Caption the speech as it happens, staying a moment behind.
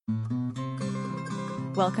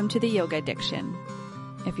Welcome to the Yoga Addiction.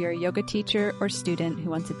 If you're a yoga teacher or student who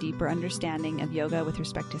wants a deeper understanding of yoga with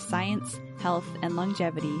respect to science, health, and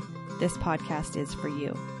longevity, this podcast is for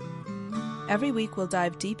you. Every week, we'll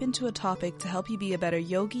dive deep into a topic to help you be a better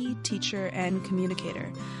yogi, teacher, and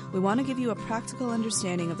communicator. We want to give you a practical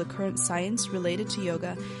understanding of the current science related to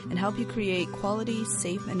yoga and help you create quality,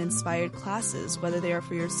 safe, and inspired classes, whether they are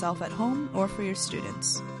for yourself at home or for your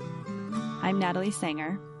students. I'm Natalie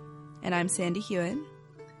Sanger. And I'm Sandy Hewen.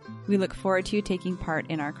 We look forward to you taking part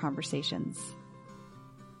in our conversations.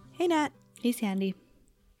 Hey, Nat. Hey, Sandy.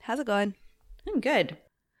 How's it going? I'm good.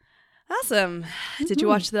 Awesome. Did you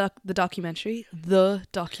watch the documentary? The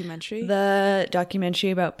documentary? The documentary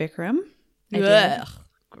about Bikram? Ugh,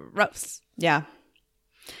 gross. Yeah.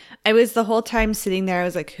 I was the whole time sitting there, I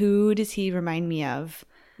was like, who does he remind me of?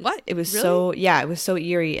 What? It was really? it was so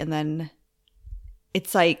eerie. And then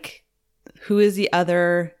it's like, who is the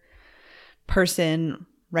other person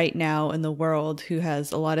right now in the world who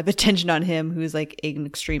has a lot of attention on him, who's like an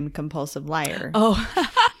extreme compulsive liar? Oh.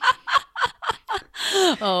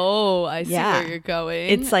 Oh, I see where you're going.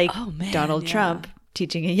 It's like Donald Trump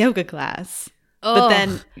teaching a yoga class. Oh. But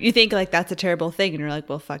then you think like that's a terrible thing. And you're like,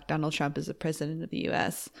 well, fuck, Donald Trump is the president of the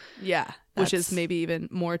U.S. Yeah, which is maybe even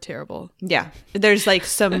more terrible. Yeah. There's like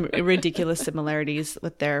some ridiculous similarities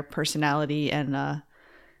with their personality and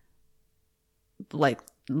like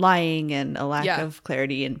lying and a lack of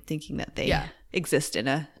clarity and thinking that they exist in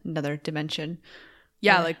another dimension.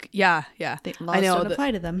 Yeah, laws I know don't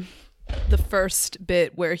apply to them. The first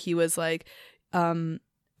bit where he was like, I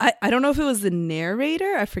don't know if it was the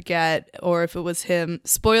narrator, I forget, or if it was him.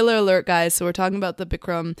 Spoiler alert, guys. So we're talking about the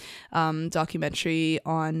Bikram documentary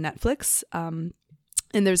on Netflix. And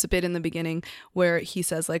there's a bit in the beginning where he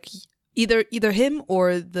says like, either him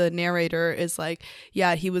or the narrator is like,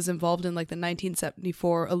 yeah, he was involved in like the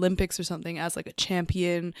 1974 Olympics or something as like a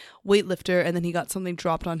champion weightlifter, and then he got something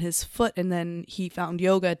dropped on his foot, and then he found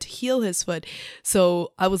yoga to heal his foot.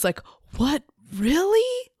 So I was like, what?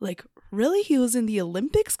 Really? Like, really? He was in the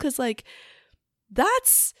Olympics? Because like,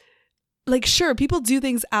 that's like, sure, people do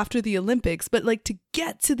things after the Olympics, but like to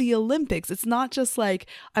get to the Olympics, it's not just like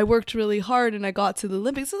I worked really hard and I got to the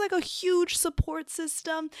Olympics. It's like a huge support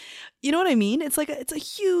system. You know what I mean? It's like it's a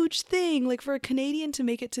huge thing. Like for a Canadian to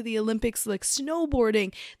make it to the Olympics, like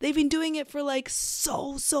snowboarding, they've been doing it for like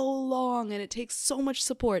so long, and it takes so much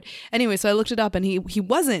support. Anyway, so I looked it up, and he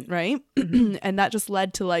wasn't, right? And that just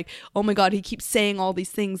led to like, oh my God, he keeps saying all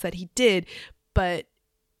these things that he did, but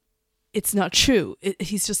it's not true.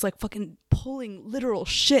 He's just like fucking pulling literal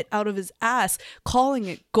shit out of his ass, calling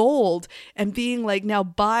it gold and being like, now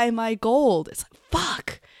buy my gold. It's like,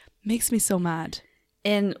 fuck. Makes me so mad.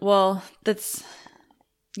 And well, it's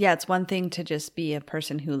one thing to just be a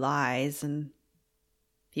person who lies and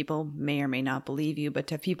people may or may not believe you, but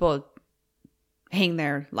to people hang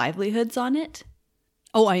their livelihoods on it.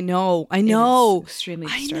 Oh, I know. It's extremely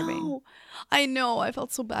disturbing. I know. I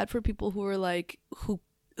felt so bad for people who were like,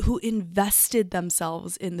 who invested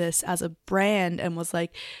themselves in this as a brand and was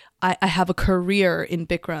like, I have a career in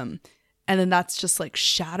Bikram. And then that's just like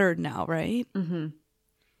shattered now, right? Mm-hmm.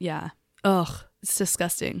 Yeah. Ugh, it's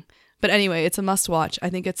disgusting. But anyway, it's a must watch. I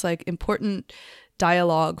think it's like important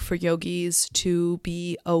dialogue for yogis to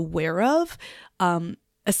be aware of,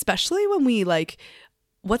 especially when we like,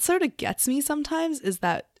 what sort of gets me sometimes is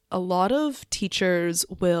that a lot of teachers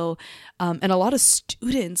will, and a lot of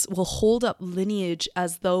students will hold up lineage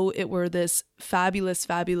as though it were this fabulous,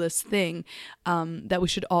 fabulous thing that we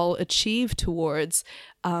should all achieve towards.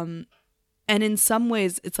 And in some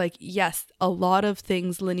ways, it's like, yes, a lot of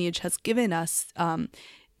things lineage has given us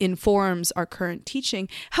informs our current teaching.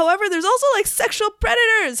 However, there's also like sexual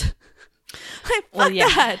predators.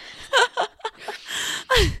 That.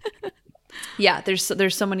 Yeah,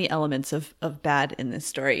 there's so many elements of bad in this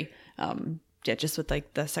story. Just with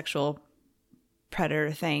like the sexual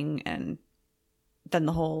predator thing, and then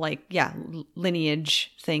the whole like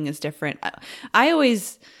lineage thing is different. I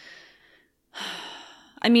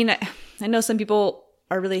know some people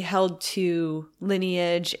are really held to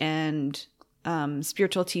lineage and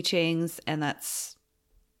spiritual teachings, and that's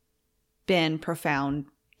been profound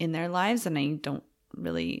in their lives, and I'm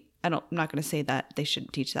not going to say that they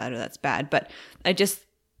shouldn't teach that or that's bad, but I just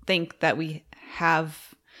think that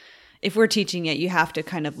if we're teaching it, you have to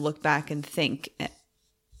kind of look back and think,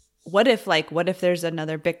 what if there's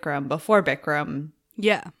another Bikram before Bikram?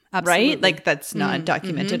 Yeah, absolutely. Right? Like that's not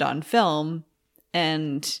documented on film.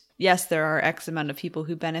 And yes, there are X amount of people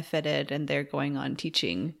who benefited and they're going on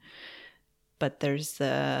teaching, but there's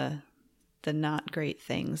the not great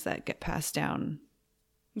things that get passed down.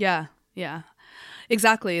 Yeah. Yeah.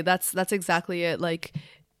 Exactly. That's exactly it. Like,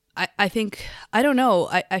 I think, I don't know.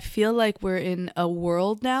 I feel like we're in a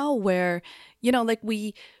world now where, you know, like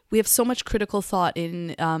we have so much critical thought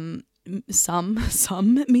in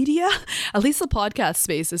some media. At least the podcast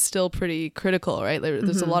space is still pretty critical, right?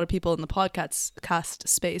 There's a lot of people in the podcast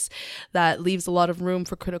space that leaves a lot of room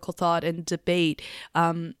for critical thought and debate.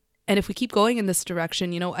 And if we keep going in this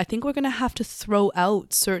direction, you know, I think we're going to have to throw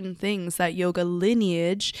out certain things that yoga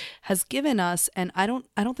lineage has given us. And I don't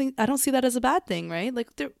see that as a bad thing, right? Like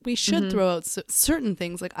we should throw out certain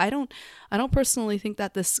things. Like I don't personally think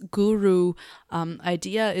that this guru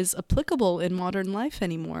idea is applicable in modern life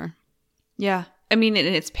anymore. Yeah. I mean,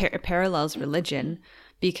 it parallels religion,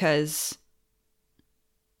 because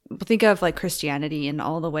think of like Christianity in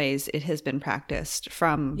all the ways it has been practiced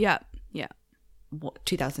from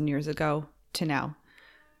 2,000 years ago to now,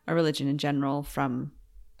 a religion in general from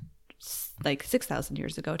like 6,000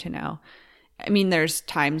 years ago to now. I mean, there's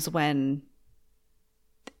times when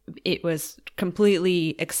it was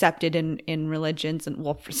completely accepted in religions, and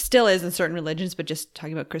well, still is in certain religions, but just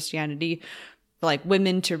talking about Christianity, like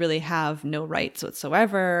women to really have no rights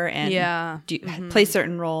whatsoever and play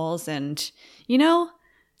certain roles, and you know,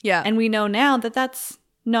 and we know now that that's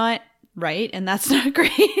not right, and that's not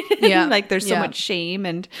great. Like there's so much shame,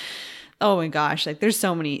 and oh my gosh, like there's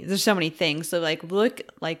so many things. So like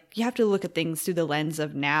you have to look at things through the lens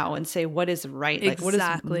of now and say what is right, like what is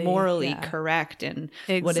morally correct, and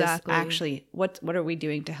what is actually what are we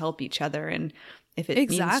doing to help each other. And if it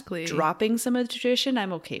means dropping some of the tradition,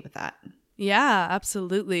 I'm okay with that. Yeah,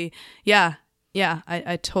 absolutely. Yeah.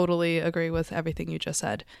 I totally agree with everything you just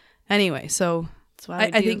said. Anyway, so that's why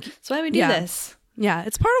I think that's why we do this. Yeah,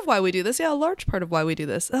 it's part of why we do this. Yeah, a large part of why we do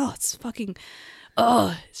this. Oh, it's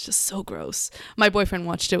just so gross. My boyfriend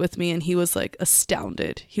watched it with me and he was like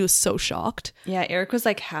astounded. He was so shocked. Yeah, Eric was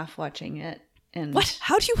like half watching it. And what?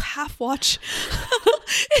 How do you half watch?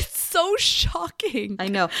 It's so shocking. I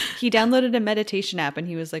know. He downloaded a meditation app and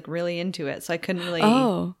he was like really into it. So I couldn't really,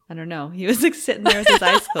 I don't know. He was like sitting there with his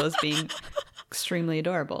eyes closed being extremely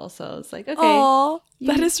adorable. So I was like, okay. Aww,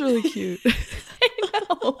 that is really cute. I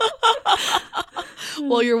know.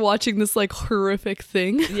 While you're watching this like horrific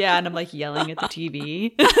thing. Yeah, and I'm like yelling at the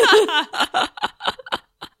TV.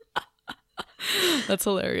 That's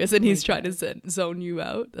hilarious. And he's trying to zone you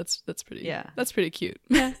out. That's pretty that's pretty cute.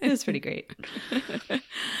 Yeah, it was pretty great.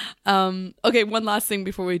 Okay, one last thing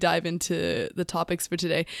before we dive into the topics for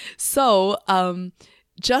today. So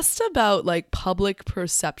just about like public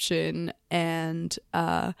perception and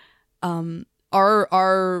our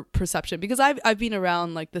perception, because I've been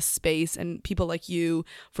around like this space and people like you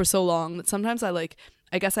for so long that sometimes I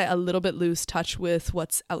guess I a little bit lose touch with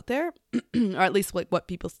what's out there, or at least like what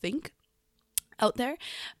people think out there.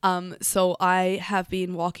 So I have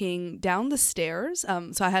been walking down the stairs.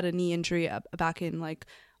 So I had a knee injury back in like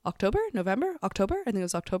October. I think it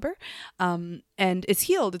was October. And it's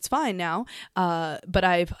healed. It's fine now. But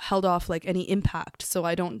I've held off like any impact. So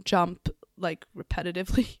I don't jump like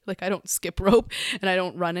repetitively, like I don't skip rope and I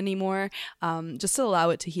don't run anymore, just to allow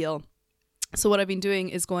it to heal. So what I've been doing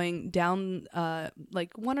is going down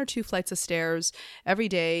like 1 or 2 flights of stairs every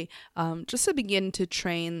day, just to begin to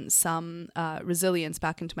train some resilience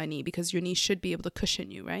back into my knee, because your knee should be able to cushion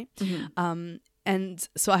you, right? Mm-hmm. And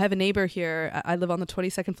so I have a neighbor here. I live on the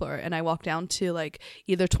 22nd floor, and I walk down to like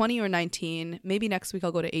either 20 or 19. Maybe next week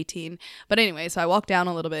I'll go to 18. But anyway, so I walk down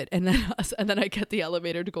a little bit, and then I get the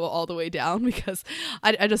elevator to go all the way down, because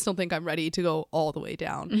I just don't think I'm ready to go all the way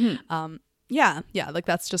down. Mm-hmm. Yeah, like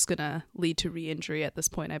that's just gonna lead to re-injury at this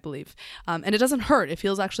point, I believe. And it doesn't hurt. It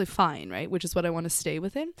feels actually fine, right? Which is what I want to stay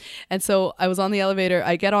within. And so I was on the elevator.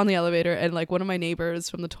 I get on the elevator, and like one of my neighbors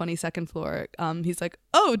from the 22nd floor, he's like,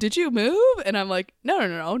 "Oh, did you move?" And I'm like,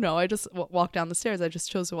 No. I just walked down the stairs. I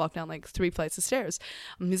just chose to walk down like 3 flights of stairs.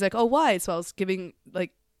 He's like, "Oh, why?" So I was giving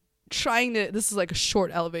like this is like a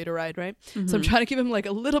short elevator ride, right? Mm-hmm. So I'm trying to give him like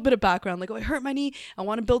a little bit of background, like, "Oh, I hurt my knee. I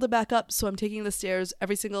want to build it back up. So I'm taking the stairs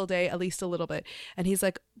every single day, at least a little bit." And he's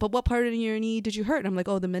like, "But what part of your knee did you hurt?" And I'm like,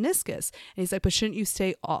 "Oh, the meniscus." And he's like, "But shouldn't you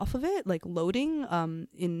stay off of it, like loading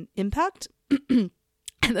in impact?" And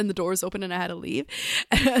then the doors open and I had to leave.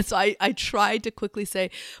 And so I tried to quickly say,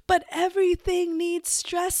 "But everything needs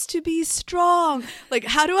stress to be strong." Like,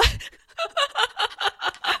 how do I...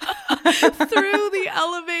 through the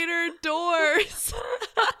elevator doors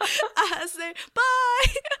as they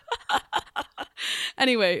bye.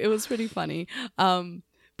 Anyway, it was pretty funny.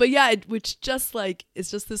 But yeah, which just like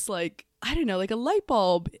it's just this like, I don't know, like a light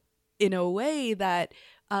bulb in a way that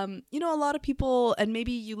you know, a lot of people, and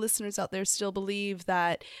maybe you listeners out there still believe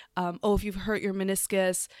that, if you've hurt your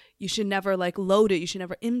meniscus, you should never like load it. You should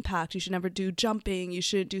never impact. You should never do jumping. You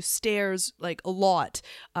shouldn't do stairs like a lot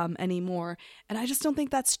anymore. And I just don't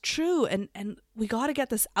think that's true. And we got to get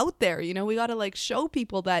this out there. You know, we got to like show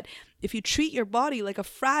people that if you treat your body like a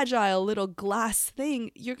fragile little glass thing,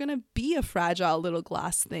 you're going to be a fragile little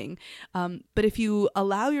glass thing. But if you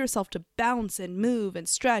allow yourself to bounce and move and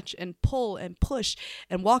stretch and pull and push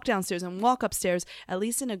and walk downstairs and walk upstairs, at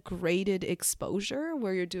least in a graded exposure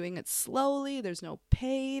where you're doing it slowly, there's no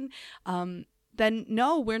pain, then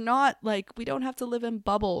no, we're not like, we don't have to live in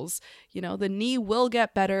bubbles. You know, the knee will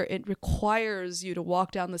get better. It requires you to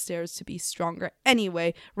walk down the stairs to be stronger.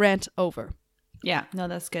 Anyway, rant over. Yeah, no,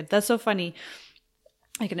 that's good. That's so funny.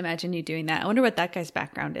 I can imagine you doing that. I wonder what that guy's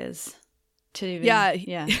background is.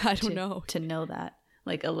 I don't know. To know that,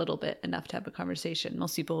 like a little bit, enough to have a conversation.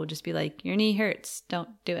 Most people would just be like, your knee hurts, don't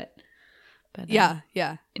do it. But yeah.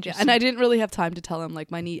 And I didn't really have time to tell him like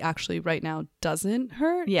my knee actually right now doesn't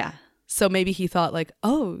hurt. Yeah. So maybe he thought like,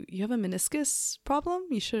 oh, you have a meniscus problem?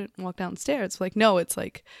 You shouldn't walk downstairs. Like, no, it's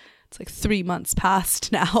like 3 months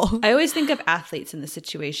past now. I always think of athletes in this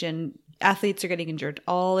situation. Athletes are getting injured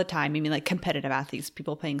all the time. I mean, like competitive athletes,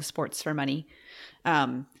 people playing sports for money.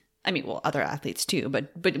 Other athletes too,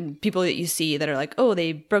 but people that you see that are like, oh,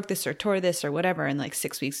 they broke this or tore this or whatever, and like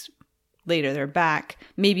 6 weeks later they're back.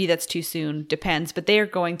 Maybe that's too soon, depends. But they are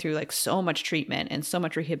going through like so much treatment and so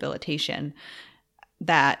much rehabilitation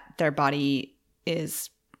that their body is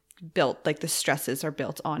built, like the stresses are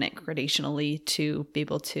built on it gradationally to be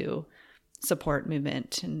able to support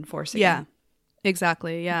movement and force again. Yeah,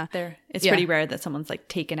 exactly. Yeah. It's pretty rare that someone's like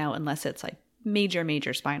taken out unless it's like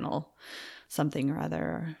major spinal something or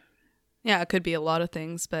other. Yeah, it could be a lot of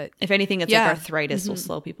things, but if anything, it's like arthritis will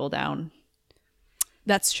slow people down.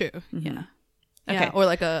 That's true. Mm-hmm. Yeah. Okay. Yeah, or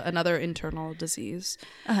like another internal disease.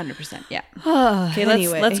 100%. Yeah. Okay.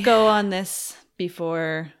 Let's go on this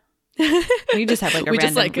before we just have like we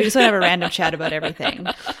just want to have a random chat about everything.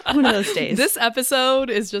 One of those days. This episode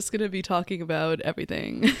is just going to be talking about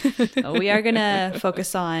everything. We are going to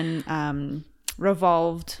focus on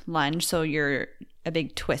revolved lunge. So you're a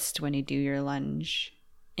big twist when you do your lunge.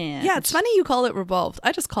 And yeah, it's funny you call it revolved.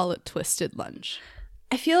 I just call it twisted lunge.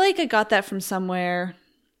 I feel like I got that from somewhere.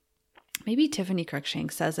 Maybe Tiffany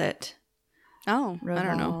Cruikshank says it. Oh, revolved. I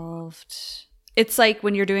don't know. It's like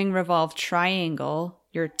when you're doing revolved triangle,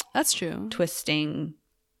 you're that's true twisting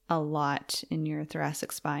a lot in your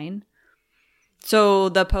thoracic spine. So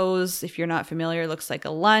the pose, if you're not familiar, looks like a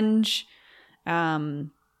lunge.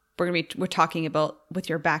 We're talking about with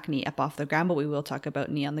your back knee up off the ground, but we will talk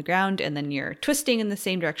about knee on the ground, and then you're twisting in the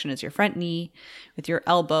same direction as your front knee with your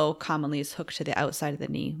elbow commonly is hooked to the outside of the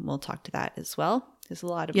knee. We'll talk to that as well. There's a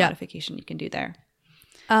lot of modification you can do there.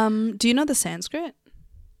 Do you know the Sanskrit?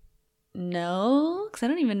 No, because I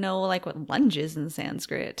don't even know like what lunge is in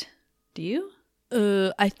Sanskrit. Do you?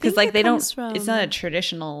 I think because like they don't. It's not a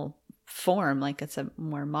traditional form. Like it's a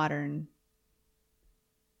more modern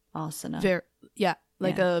asana.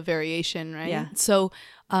 A variation, right? Yeah. So,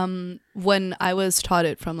 when I was taught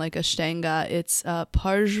it from like Ashtanga, it's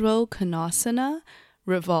Parshva Konasana,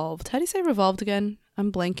 revolved. How do you say revolved again?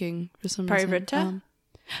 I'm blanking for some reason.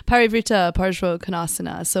 Parivrita Parshva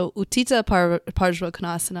Konasana. So Uttita Parshva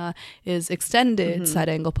Konasana is extended side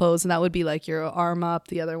angle pose, and that would be like your arm up,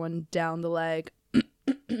 the other one down the leg.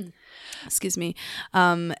 Excuse me.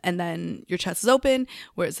 And then your chest is open,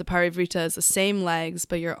 whereas the Parivrita is the same legs,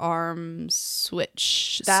 but your arms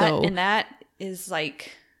switch. And that is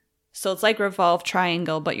like, so it's like revolved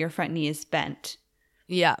triangle, but your front knee is bent.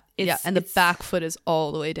 Yeah. And the back foot is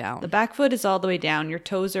all the way down. The back foot is all the way down. Your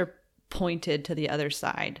toes are pointed to the other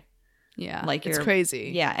side. Yeah. Like it's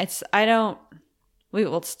crazy. Yeah.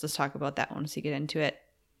 We'll just talk about that once you get into it.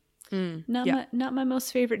 Not my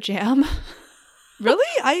most favorite jam.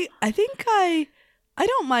 Really? I think I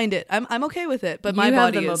don't mind it. I'm okay with it, but my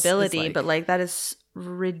body have the mobility, is like, but like that is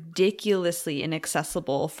ridiculously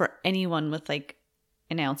inaccessible for anyone with like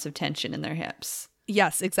an ounce of tension in their hips.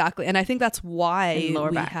 Yes, exactly. And I think that's why and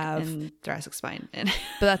lower back and thoracic spine.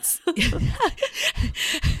 But that's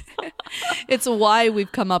it's why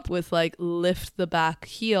we've come up with like lift the back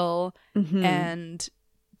heel and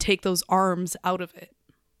take those arms out of it.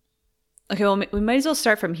 Okay, well, we might as well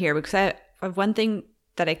start from here because I have one thing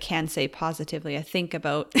that I can say positively, I think,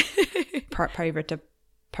 about Parivrita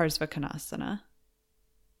Parsva Konasana.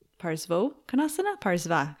 Parsva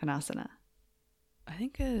Konasana. I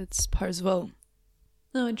think it's Parsvo.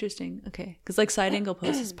 Oh, interesting. Okay. Because like side angle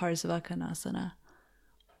pose is Parsva Konasana.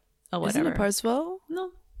 Oh, whatever. Isn't it Parsvo?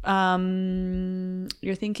 No.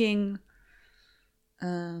 You're thinking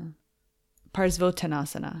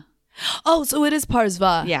Parsvottanasana. Oh, so it is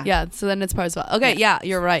Parsva. Yeah. Yeah. So then it's Parsva. Okay. Yeah,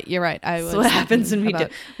 you're right. So what happens when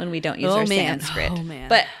we don't use our Sanskrit? Oh man.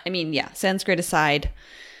 But I mean, yeah, Sanskrit aside,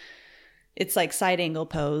 it's like side angle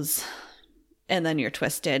pose, and then you're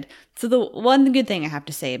twisted. So the one good thing I have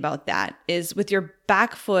to say about that is with your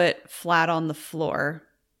back foot flat on the floor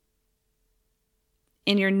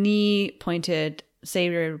and your knee pointed, say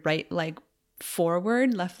your right leg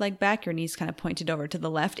forward, left leg back, your knee's kind of pointed over to the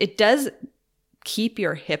left. It does keep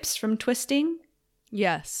your hips from twisting.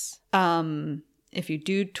 Yes. If you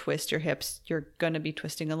do twist your hips, you're going to be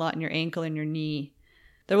twisting a lot in your ankle and your knee.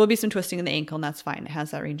 There will be some twisting in the ankle, and that's fine. It has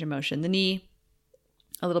that range of motion. The knee,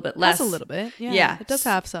 a little bit less. That's a little bit. Yeah. Yeah. It does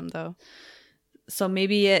have some, though. So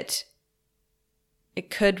maybe it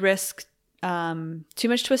could risk too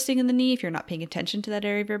much twisting in the knee if you're not paying attention to that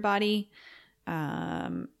area of your body.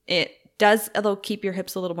 It does, although, keep your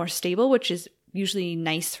hips a little more stable, which is usually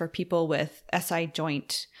nice for people with SI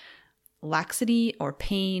joint laxity or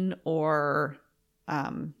pain or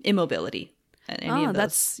immobility. Any of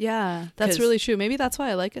those. That's really true. Maybe that's why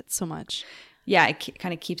I like it so much. Yeah, it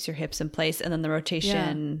kind of keeps your hips in place, and then the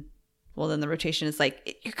rotation. Well, then the rotation is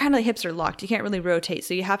like your kind of hips are locked. You can't really rotate,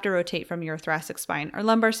 so you have to rotate from your thoracic spine. Our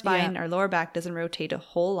lumbar spine, our lower back doesn't rotate a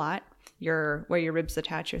whole lot. Where your ribs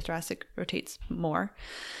attach, your thoracic rotates more.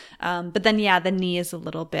 But then, the knee is a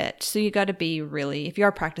little bit. So you got to be really, if you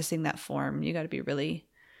are practicing that form, you got to be really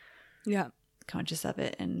conscious of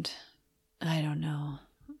it. And I don't know.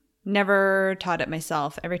 Never taught it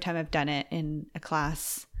myself. Every time I've done it in a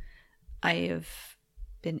class, I have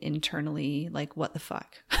been internally like, what the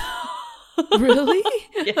fuck? Really?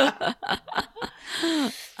 Yeah.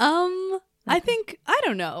 I think, I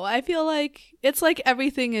don't know. I feel like it's like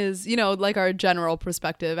everything is, like our general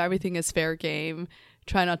perspective, everything is fair game.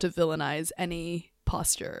 Try not to villainize any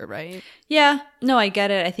posture, right? Yeah. No, I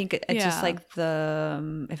get it. I think it's just like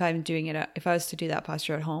if I'm doing it, if I was to do that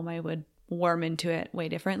posture at home, I would warm into it way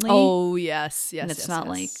differently. Oh, yes. And it's not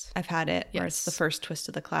like I've had it where it's the first twist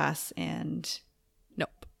of the class and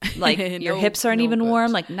nope. Like your hips aren't even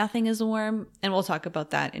warm, like nothing is warm. And we'll talk about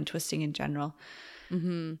that in twisting in general.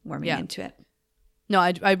 Warming into it. No,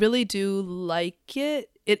 I really do like it.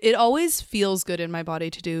 It always feels good in my body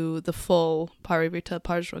to do the full Parivrtta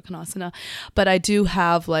Parsvakonasana, but I do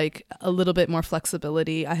have like a little bit more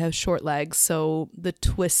flexibility. I have short legs, so the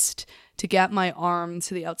twist to get my arm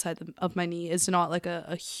to the outside of my knee is not like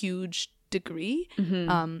a huge degree.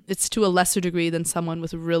 It's to a lesser degree than someone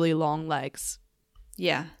with really long legs.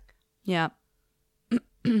 Yeah.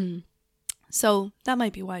 So that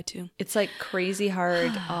might be why too. It's like crazy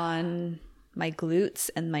hard on my glutes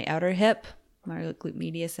and my outer hip, my glute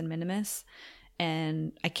medius and minimus,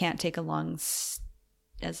 and I can't take as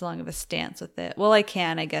long of a stance with it. Well, I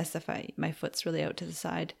can, I guess, if my foot's really out to the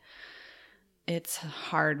side. It's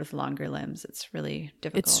hard with longer limbs. It's really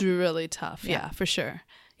difficult. It's really tough. Yeah, for sure.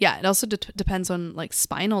 Yeah, it also depends on like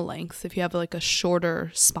spinal length. If you have like a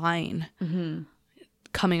shorter spine,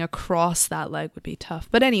 coming across that leg would be tough.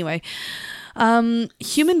 But anyway,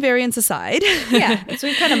 human variance aside. So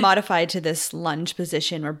we've kind of modified to this lunge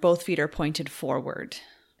position where both feet are pointed forward.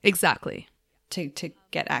 Exactly. To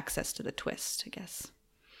get access to the twist, I guess.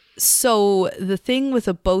 So the thing with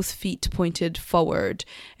both feet pointed forward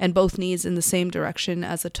and both knees in the same direction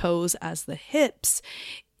as the toes as the hips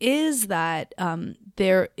is that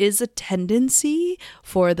there is a tendency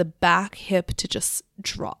for the back hip to just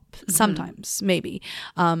drop sometimes, maybe,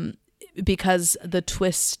 because the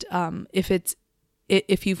twist,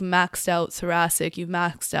 if you've maxed out thoracic, you've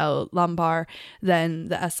maxed out lumbar, then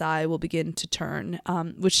the SI will begin to turn,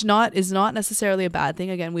 which is not necessarily a bad thing.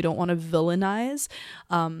 Again, we don't want to villainize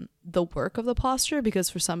the work of the posture,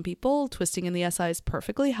 because for some people, twisting in the SI is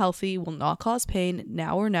perfectly healthy, will not cause pain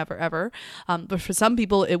now or never, ever. But for some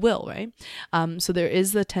people, it will, right? So there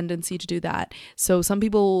is the tendency to do that. So some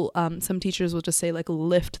people, some teachers will just say like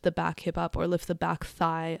lift the back hip up or lift the back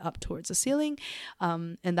thigh up towards the ceiling.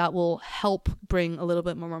 And that will help bring a little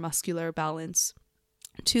bit more muscular balance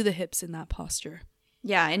to the hips in that posture.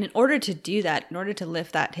 Yeah, and in order to do that, in order to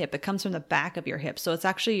lift that hip, it comes from the back of your hip. So it's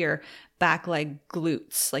actually your back leg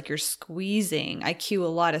glutes, like you're squeezing. I cue a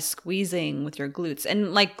lot of squeezing with your glutes.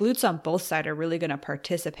 And like glutes on both sides are really going to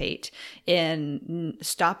participate in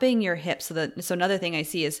stopping your hips. So another thing I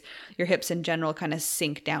see is your hips in general kind of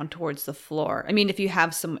sink down towards the floor. I mean, if you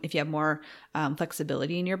have more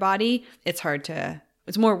flexibility in your body, it's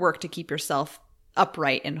more work to keep yourself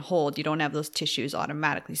upright and hold. You don't have those tissues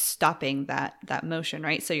automatically stopping that motion,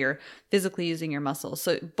 right? So you're physically using your muscles.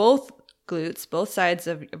 So both glutes, both sides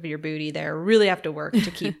of your booty there, really have to work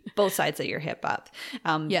to keep both sides of your hip up.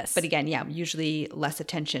 Yes. But again, yeah, usually less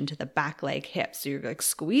attention to the back leg hip. So you're like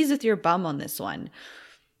squeeze with your bum on this one.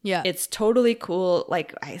 Yeah. It's totally cool.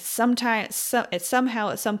 Like somehow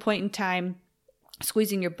at some point in time,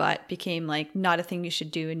 squeezing your butt became like not a thing you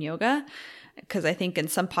should do in yoga. Because I think in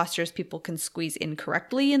some postures, people can squeeze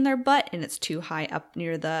incorrectly in their butt and it's too high up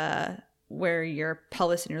near where your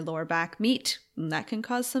pelvis and your lower back meet. And that can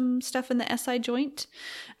cause some stuff in the SI joint.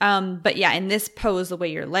 But yeah, in this pose, the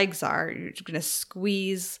way your legs are, you're going to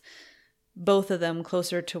squeeze both of them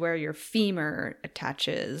closer to where your femur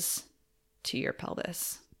attaches to your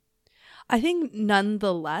pelvis. I think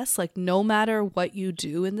nonetheless, like no matter what you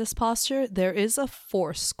do in this posture, there is a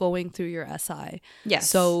force going through your SI. Yes.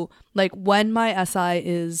 So like when my SI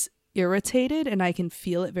is irritated and I can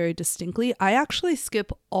feel it very distinctly, I actually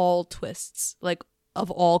skip all twists, like of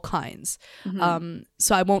all kinds. Mm-hmm.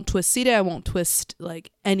 So I won't twist seated, I won't twist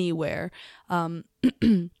like anywhere. So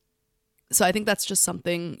I think that's just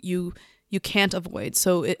something you can't avoid.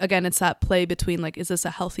 So again, it's that play between like, is this a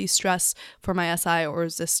healthy stress for my SI or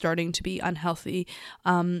is this starting to be unhealthy?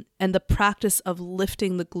 And the practice of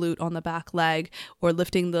lifting the glute on the back leg or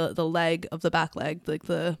lifting the leg of the back leg, like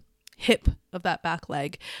the hip of that back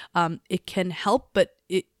leg, it can help, but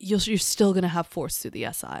you're still going to have force through the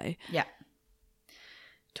SI. Yeah,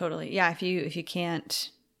 totally. Yeah, if you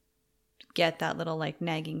can't get that little like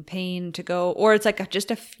nagging pain to go, or it's like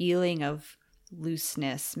just a feeling of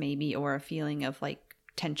looseness maybe, or a feeling of like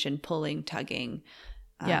tension, pulling, tugging,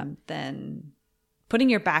 then putting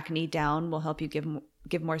your back knee down will help you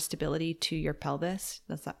give more stability to your pelvis.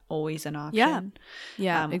 That's not always an option.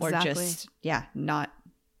 Yeah, exactly. Or just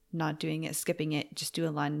not doing it, skipping it, just do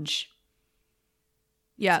a lunge.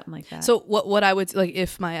 Yeah. Something like that. So what I would like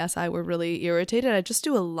if my SI were really irritated, I'd just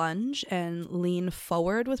do a lunge and lean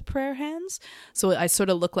forward with prayer hands. So I sort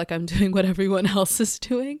of look like I'm doing what everyone else is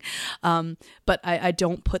doing. But I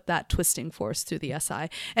don't put that twisting force through the SI.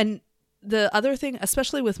 And the other thing,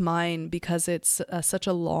 especially with mine, because it's such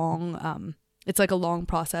a long, it's like a long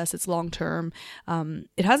process. It's long term.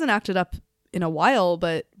 It hasn't acted up in a while,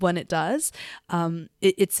 but when it does,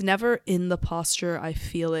 it's never in the posture I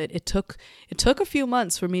feel it. It took a few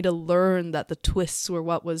months for me to learn that the twists were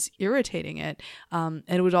what was irritating it. And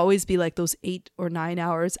it would always be like those 8 or 9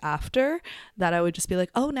 hours after that I would just be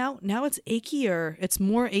like, oh, now it's achier. It's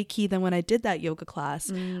more achy than when I did that yoga class.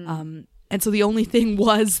 And so the only thing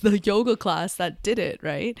was the yoga class that did it,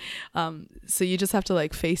 right? So you just have to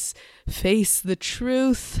like face the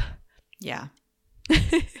truth. Yeah.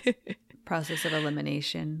 Process of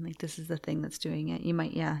elimination. Like this is the thing that's doing it. You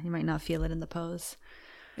might not feel it in the pose.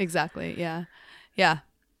 Exactly. Yeah.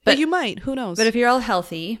 But you might. Who knows? But if you're all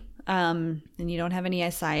healthy, and you don't have any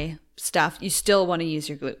SI stuff, you still want to use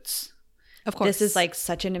your glutes. Of course. This is like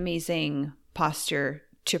such an amazing posture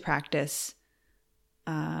to practice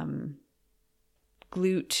glute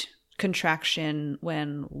contraction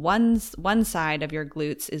when one side of your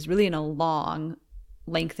glutes is really in a long,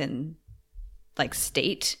 lengthened like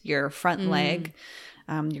state, your front leg,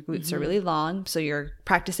 your glutes are really long. So you're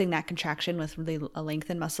practicing that contraction with really a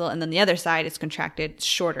lengthened muscle. And then the other side is contracted,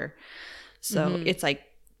 shorter. So it's like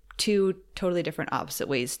two totally different opposite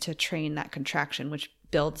ways to train that contraction, which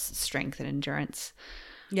builds strength and endurance.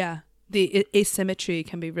 Yeah. The asymmetry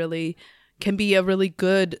can be a really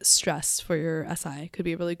good stress for your SI. Could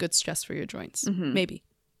be a really good stress for your joints. Maybe.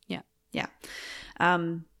 Yeah. Yeah.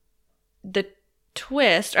 The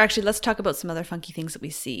twist, or actually let's talk about some other funky things that we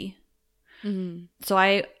see. So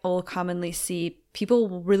I will commonly see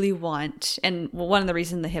people really want, and one of the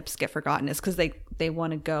reasons the hips get forgotten is because they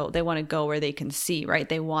want to go where they can see, right?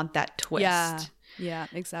 They want that twist. Yeah,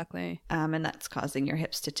 exactly. And that's causing your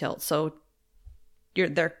hips to tilt. So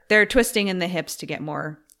they're twisting in the hips to get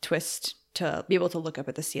more twist to be able to look up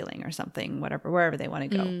at the ceiling or something, wherever they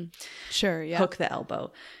want to go. Sure, yeah. Hook the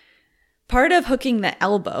elbow. Part of hooking the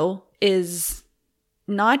elbow is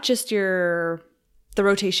not just the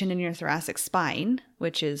rotation in your thoracic spine,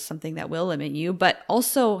 which is something that will limit you, but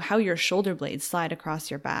also how your shoulder blades slide across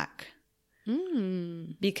your back.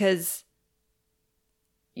 Because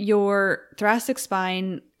your thoracic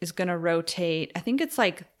spine is going to rotate, I think it's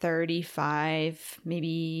like 35,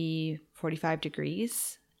 maybe 45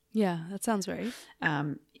 degrees. Yeah, that sounds right.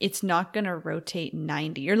 It's not going to rotate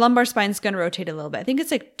 90. Your lumbar spine is going to rotate a little bit. I think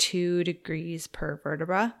it's like 2 degrees per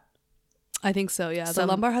vertebra. I think so, yeah. The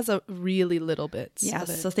lumbar has a really little bits. Yeah,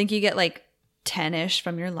 so think you get like 10-ish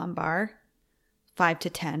from your lumbar, 5 to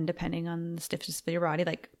 10 depending on the stiffness of your body.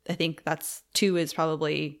 Like I think 2 is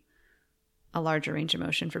probably a larger range of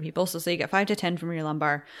motion for people. So you get 5 to 10 from your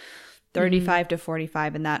lumbar. 35 to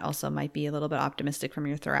 45, and that also might be a little bit optimistic from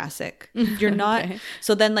your thoracic. You're not okay.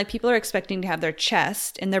 So then like people are expecting to have their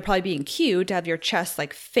chest, and they're probably being cued to have your chest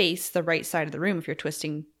like face the right side of the room if you're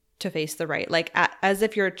twisting to face the right, like as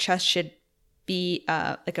if your chest should be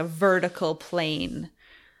like a vertical plane,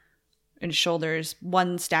 and shoulders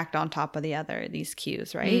one stacked on top of the other, these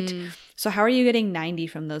cues, right? So how are you getting 90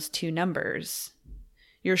 from those two numbers?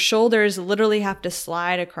 Your shoulders literally have to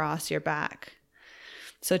slide across your back.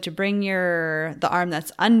 So to bring the arm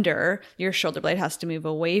that's under, your shoulder blade has to move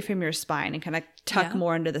away from your spine and kind of tuck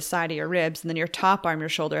more into the side of your ribs. And then your top arm, your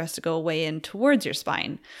shoulder has to go away in towards your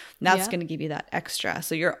spine. And that's going to give you that extra.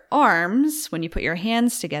 So your arms, when you put your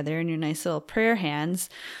hands together in your nice little prayer hands,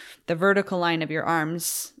 the vertical line of your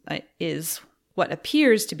arms is what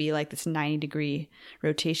appears to be like this 90-degree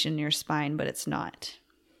rotation in your spine, but it's not.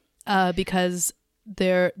 Because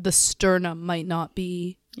the sternum might not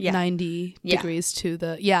be 90 degrees to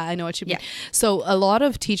the I know what you mean. So a lot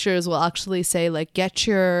of teachers will actually say like get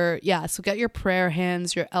your prayer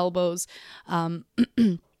hands, your elbows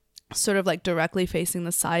sort of like directly facing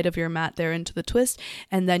the side of your mat there into the twist,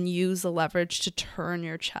 and then use the leverage to turn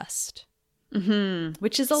your chest,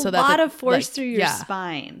 which is a lot of force through your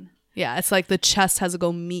spine. Yeah, it's like the chest has to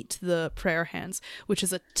go meet the prayer hands, which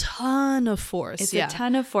is a ton of force. It's a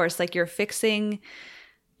ton of force. Like you're fixing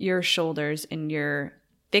your shoulders and you're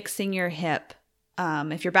fixing your hip.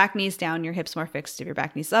 If your back knee's down, your hip's more fixed. If your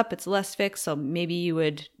back knee's up, it's less fixed. So maybe you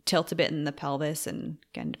would tilt a bit in the pelvis, and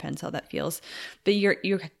again, depends how that feels. But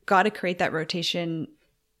you got to create that rotation,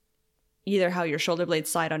 either how your shoulder blades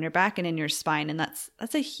slide on your back and in your spine, and that's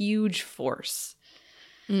a huge force.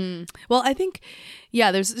 Well, I think,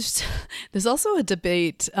 there's also a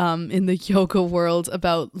debate in the yoga world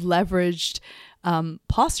about leveraged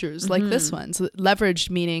postures like this one. So leveraged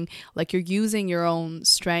meaning like you're using your own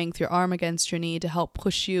strength, your arm against your knee to help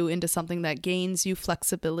push you into something that gains you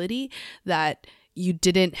flexibility that you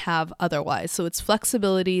didn't have otherwise. So it's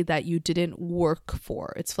flexibility that you didn't work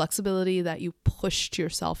for. It's flexibility that you pushed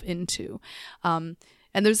yourself into.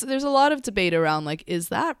 And there's a lot of debate around like, is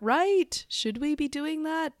that right? Should we be doing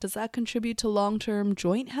that? Does that contribute to long-term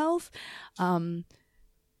joint health?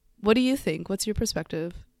 What do you think? What's your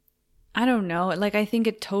perspective? I don't know. Like, I think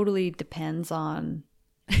it totally depends on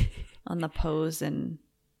the pose. And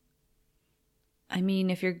I mean,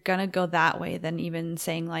 if you're going to go that way, then even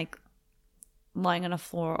saying like lying on the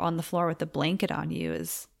floor with a blanket on you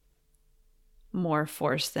is more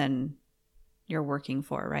force than you're working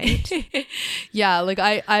for, right? Yeah, like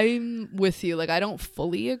I'm with you. Like I don't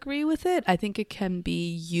fully agree with it. I think it can be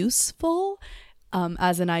useful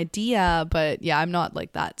as an idea, but I'm not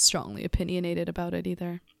like that strongly opinionated about it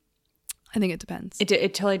either. I think it depends. It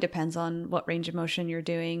totally depends on what range of motion you're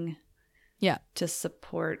doing. Yeah. To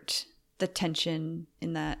support the tension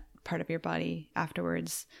in that part of your body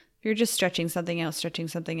afterwards. If you're just stretching something out,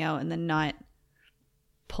 and then not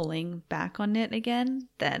pulling back on it again,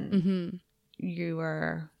 then you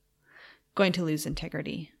are going to lose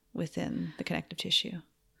integrity within the connective tissue.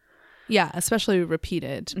 Yeah, especially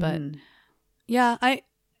repeated. But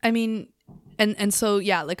I mean, and so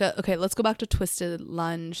okay, let's go back to twisted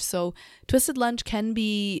lunge. So twisted lunge can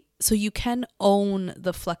be, so you can own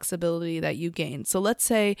the flexibility that you gain. So let's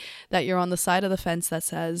say that you're on the side of the fence that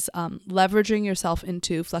says leveraging yourself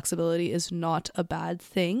into flexibility is not a bad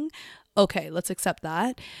thing. Okay, let's accept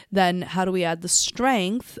that. Then how do we add the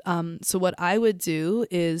strength? So what I would do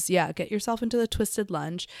is, get yourself into the twisted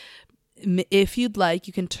lunge. If you'd like,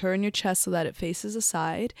 you can turn your chest so that it faces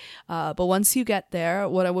aside. But once you get there,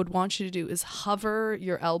 what I would want you to do is hover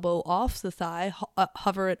your elbow off the thigh,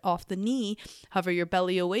 hover it off the knee, hover your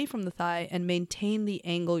belly away from the thigh, and maintain the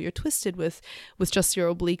angle you're twisted with just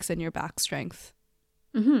your obliques and your back strength.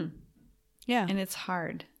 Yeah. And it's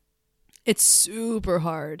hard. It's super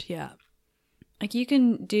hard, yeah. Like you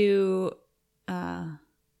can do,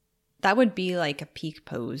 that would be like a peak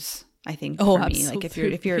pose, I think, for me. Absolutely. Like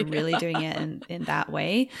if you're really doing it in that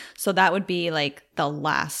way. So that would be like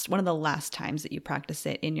one of the last times that you practice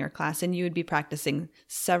it in your class. And you would be practicing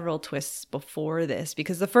several twists before this,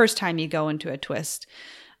 because the first time you go into a twist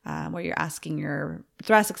where you're asking your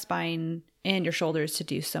thoracic spine and your shoulders to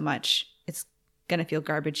do so much, it's going to feel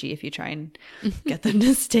garbagey if you try and get them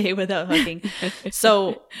to stay without hooking.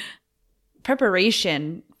 So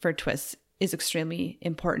preparation for twists is extremely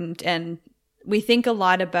important. And we think a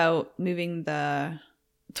lot about moving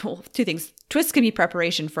two things. Twists can be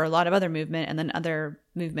preparation for a lot of other movement, and then other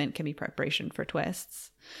movement can be preparation for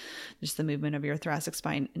twists. Just the movement of your thoracic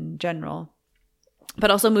spine in general.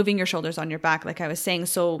 But also moving your shoulders on your back, like I was saying.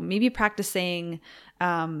 So maybe practicing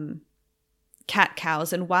cat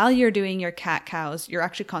cows. And while you're doing your cat cows, you're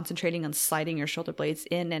actually concentrating on sliding your shoulder blades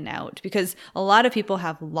in and out, because a lot of people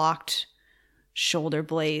have locked shoulder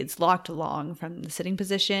blades, locked long from the sitting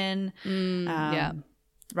position.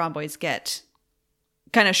 Rhomboids get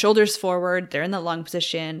kind of shoulders forward. They're in the long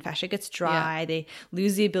position. Fascia gets dry. They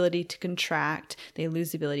lose the ability to contract. They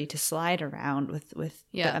lose the ability to slide around with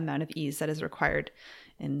the amount of ease that is required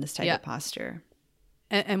in this type of posture.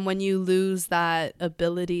 And when you lose that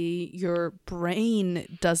ability, your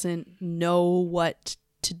brain doesn't know what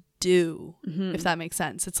to do, if that makes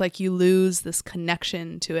sense. It's like you lose this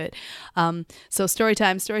connection to it. So story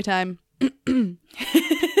time.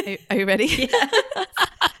 Are you ready? Yeah.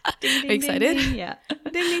 Ding, ding, are you excited? Ding, ding. Yeah.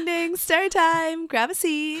 Ding, ding, ding. Story time. Grab a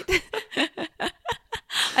seat.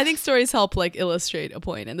 I think stories help like illustrate a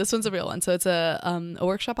point, and this one's a real one. So it's a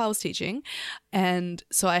workshop I was teaching, and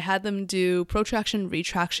so I had them do protraction,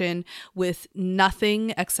 retraction with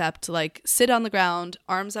nothing except like sit on the ground,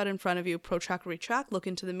 arms out in front of you, protract, retract, look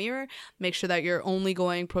into the mirror, make sure that you're only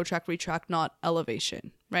going protract, retract, not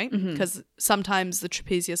elevation, right? Because sometimes the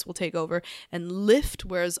trapezius will take over and lift,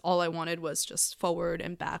 whereas all I wanted was just forward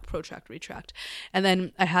and back, protract, retract. And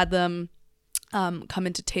then I had them come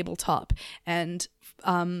into tabletop, and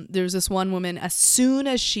there's this one woman, as soon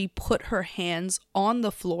as she put her hands on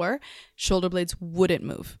the floor, shoulder blades wouldn't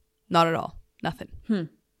move. Not at all. Nothing.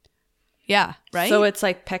 Yeah, right? So it's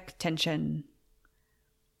like pec tension,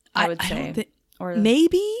 I would say. Or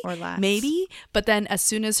maybe. Or lats. Maybe. But then as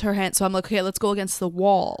soon as her hands, so I'm like, okay, let's go against the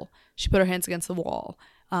wall. She put her hands against the wall.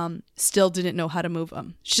 Still didn't know how to move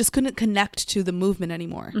them. She just couldn't connect to the movement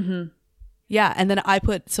anymore. Yeah, and then I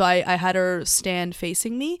had her stand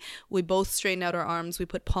facing me. We both straightened out our arms. We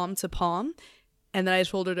put palm to palm. And then I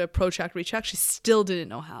told her to protract, retract. She still didn't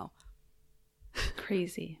know how.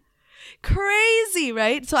 Crazy,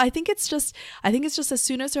 right? So I think it's just as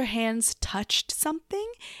soon as her hands touched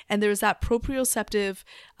something and there was that proprioceptive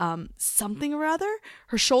something or other,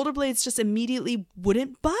 her shoulder blades just immediately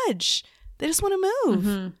wouldn't budge. They just want to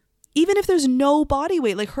move. Even if there's no body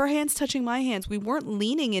weight, like her hands touching my hands, we weren't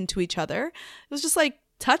leaning into each other. It was just like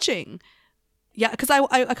touching. Yeah, because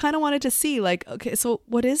I kind of wanted to see like, okay, so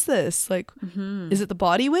what is this? Like, is it the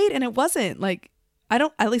body weight? And it wasn't. Like,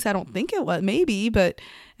 at least I don't think it was. Maybe, but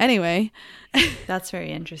anyway. That's very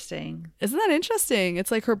interesting. Isn't that interesting? It's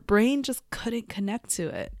like her brain just couldn't connect to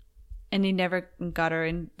it. And you never got her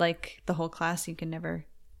in like the whole class? You can never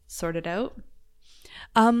sort it out?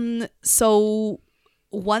 So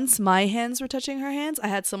once my hands were touching her hands, I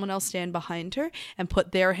had someone else stand behind her and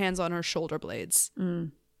put their hands on her shoulder blades.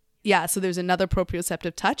 Yeah, so there's another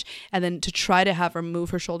proprioceptive touch, and then to try to have her move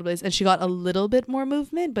her shoulder blades, and she got a little bit more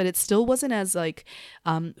movement, but it still wasn't as like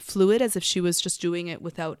fluid as if she was just doing it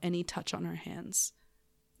without any touch on her hands.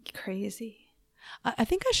 Crazy. I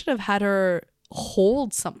think I should have had her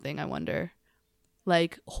hold something, I wonder.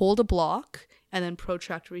 Like hold a block and then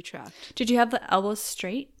protract, retract. Did you have the elbows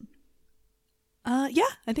straight? Yeah,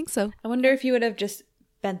 I think so. I wonder if you would have just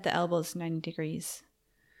bent the elbows 90 degrees.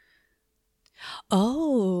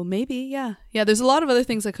 Oh, maybe. Yeah. Yeah. There's a lot of other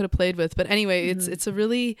things I could have played with, but anyway, it's a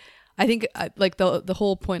really, I think like the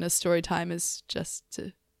whole point of story time is just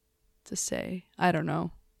to say, I don't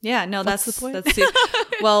know. Yeah, no, What's that's the point? That's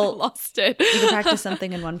well, lost it. You can practice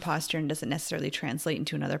something in one posture and doesn't necessarily translate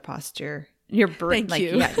into another posture. Your brain,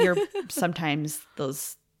 you're sometimes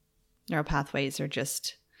those neural pathways are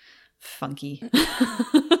just funky.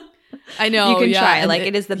 I know. You can try. And like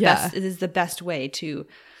it is the best. It is the best way to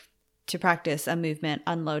practice a movement,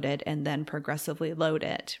 unload it, and then progressively load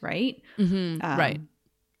it. Right. Right.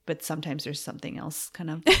 But sometimes there's something else kind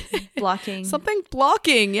of blocking. Something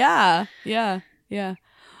blocking. Yeah. Yeah. Yeah.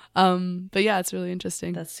 But yeah, it's really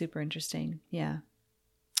interesting. That's super interesting. Yeah.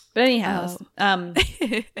 But anyhow,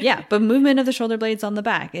 yeah, but movement of the shoulder blades on the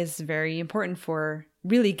back is very important for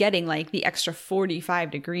really getting like the extra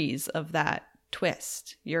 45 degrees of that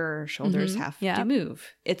twist. Your shoulders have to move.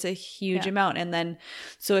 It's a huge amount. And then,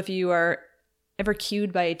 so if you are ever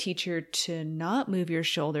cued by a teacher to not move your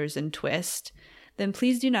shoulders and twist, then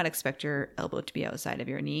please do not expect your elbow to be outside of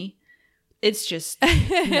your knee. It's just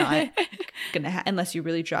not going to unless you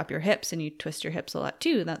really drop your hips and you twist your hips a lot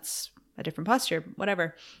too. That's a different posture,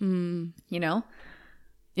 whatever. You know?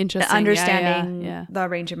 Interesting. Understanding the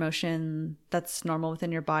range of motion that's normal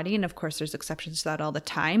within your body. And of course, there's exceptions to that all the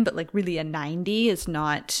time. But like really a 90 is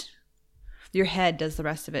not... Your head does the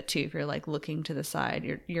rest of it too. If you're like looking to the side,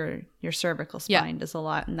 your cervical spine does a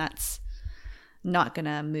lot. And that's not going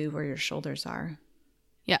to move where your shoulders are.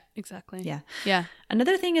 Yeah, exactly. Yeah.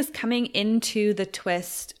 Another thing is coming into the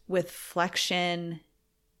twist with flexion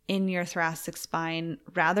in your thoracic spine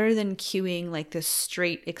rather than cueing like this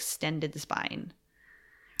straight extended spine.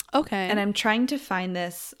 Okay. And I'm trying to find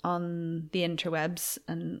this on the interwebs,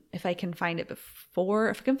 and if I can find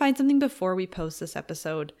something before we post this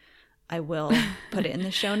episode, I will put it in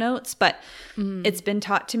the show notes. But it's been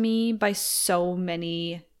taught to me by so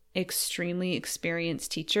many extremely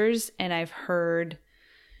experienced teachers, and I've heard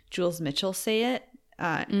Jules Mitchell say it,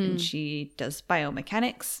 and she does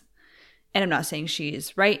biomechanics. And I'm not saying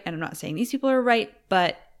she's right, and I'm not saying these people are right,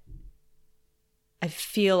 but I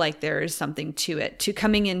feel like there is something to it, to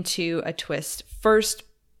coming into a twist. First,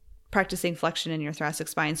 practicing flexion in your thoracic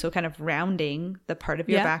spine, so kind of rounding the part of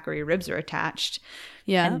your back where your ribs are attached,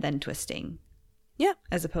 and then twisting. Yeah.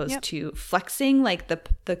 As opposed to flexing, like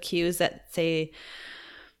the cues that say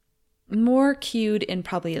more cued in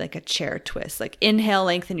probably like a chair twist, like inhale,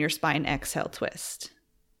 lengthen your spine, exhale, twist.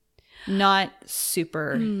 Not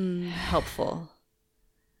super helpful.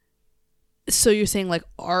 So you're saying like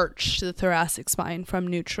arch the thoracic spine from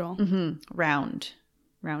neutral. Round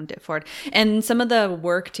it forward. And some of the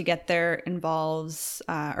work to get there involves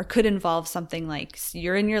or could involve something like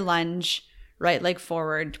you're in your lunge, right leg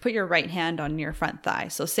forward, put your right hand on your front thigh.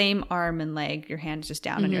 So same arm and leg, your hand is just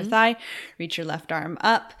down on your thigh, reach your left arm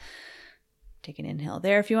up. Take an inhale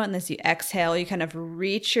there if you want. And as you exhale, you kind of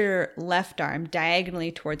reach your left arm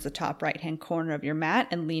diagonally towards the top right-hand corner of your mat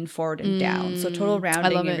and lean forward and down. So total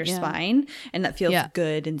rounding of your spine. And that feels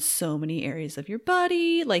good in so many areas of your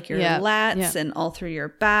body, like your lats and all through your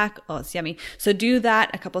back. Oh, it's yummy. So do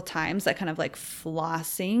that a couple times, that kind of like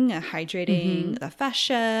flossing, hydrating the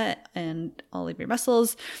fascia and all of your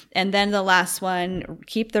muscles. And then the last one,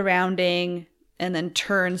 keep the rounding, and then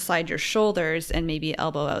slide your shoulders and maybe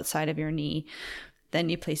elbow outside of your knee. Then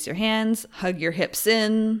you place your hands, hug your hips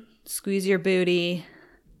in, squeeze your booty,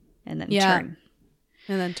 and then turn.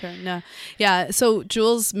 And then turn. Yeah. So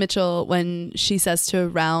Jules Mitchell, when she says to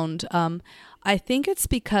round, I think it's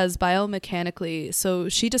because biomechanically, so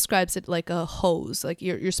she describes it like a hose, like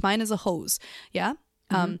your spine is a hose. Yeah.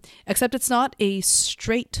 Except it's not a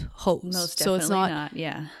straight hose. Most so it's not.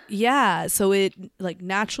 Yeah. So it like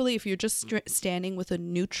naturally, if you're just standing with a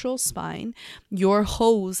neutral spine, your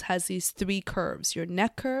hose has these three curves: your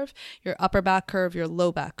neck curve, your upper back curve, your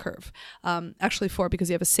low back curve. Actually 4, because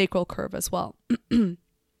you have a sacral curve as well.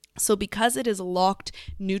 So because it is locked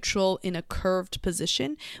neutral in a curved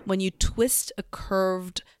position, when you twist a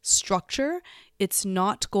curved structure, it's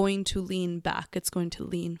not going to lean back. It's going to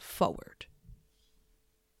lean forward.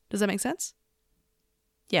 Does that make sense?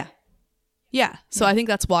 Yeah. So I think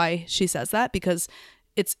that's why she says that, because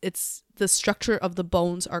it's the structure of the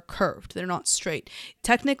bones are curved. They're not straight.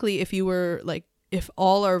 Technically, if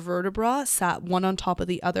all our vertebrae sat one on top of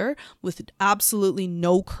the other with absolutely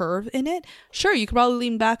no curve in it, sure, you could probably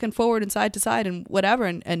lean back and forward and side to side and whatever,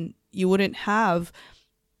 and you wouldn't have,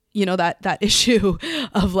 that issue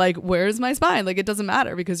of like, where's my spine? Like, it doesn't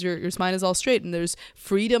matter because your spine is all straight and there's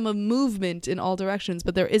freedom of movement in all directions,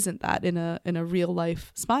 but there isn't that in a real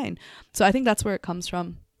life spine. So I think that's where it comes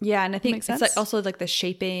from. Yeah, and I think it's like also like the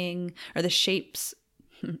shaping or the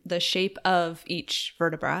shape of each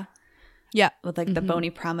vertebra. Yeah. With like the bony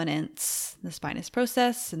prominence, the spinous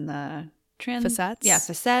process, and the facets. Yeah,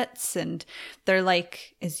 facets. And they're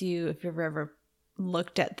like, if you've ever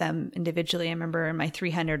looked at them individually, I remember in my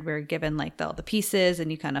 300 we were given like all the pieces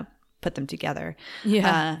and you kind of put them together.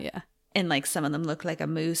 Yeah. And like some of them look like a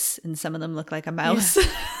moose and some of them look like a mouse.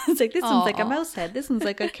 It's like, this one's like a mouse head, this one's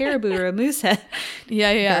like a caribou or a moose head.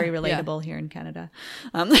 Very relatable here in Canada.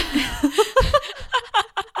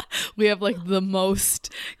 We have like the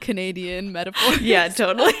most Canadian metaphors. Yeah,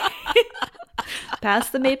 totally.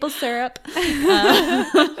 Pass the maple syrup.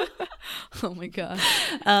 Oh my god.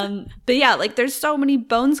 But yeah, like there's so many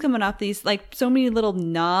bones coming off these, like so many little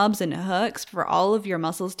knobs and hooks for all of your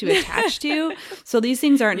muscles to attach to. So these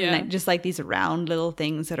things aren't just like these round little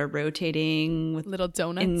things that are rotating with little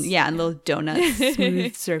donuts. And little donuts,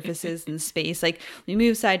 smooth surfaces in space. Like you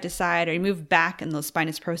move side to side or you move back and those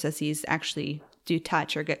spinous processes actually do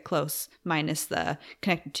touch or get close, minus the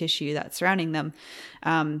connective tissue that's surrounding them.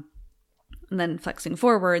 And then flexing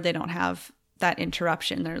forward, they don't have that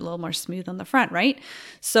interruption. They're a little more smooth on the front, right?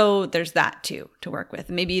 So there's that too to work with.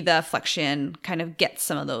 Maybe the flexion kind of gets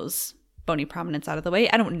some of those bony prominence out of the way.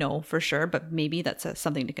 I don't know for sure, but maybe that's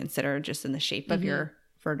something to consider just in the shape of your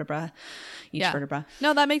vertebra, each vertebra.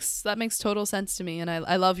 No, that makes total sense to me. And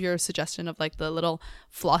I love your suggestion of like the little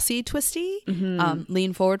flossy twisty,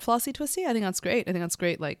 lean forward flossy twisty. I think that's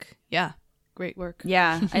great. Like, yeah, great work.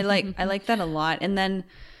 Yeah, I like that a lot. And then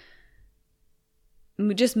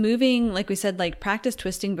just moving, like we said, like practice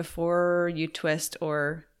twisting before you twist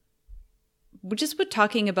or just with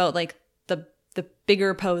talking about like the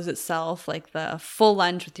bigger pose itself, like the full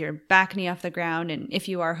lunge with your back knee off the ground, and if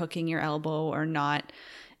you are hooking your elbow or not,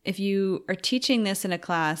 if you are teaching this in a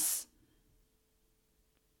class,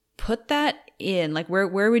 put that in. Like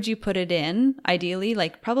where would you put it in? Ideally,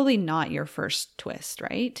 like probably not your first twist,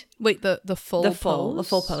 right? Wait, the full pose? The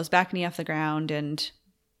full pose, back knee off the ground, and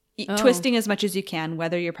twisting as much as you can,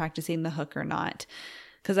 whether you're practicing the hook or not.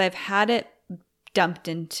 Because I've had it dumped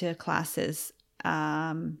into classes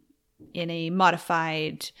in a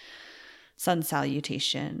modified sun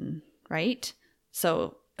salutation, right?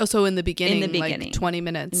 So in the beginning, like 20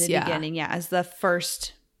 minutes. In the beginning, as the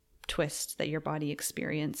first twist that your body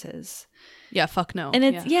experiences. Yeah, fuck no. And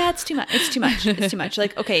it's too much. It's too much. It's too much.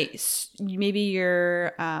 Like, okay, maybe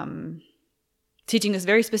you're teaching this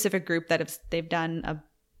very specific group that they've done a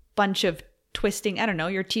bunch of twisting. I don't know,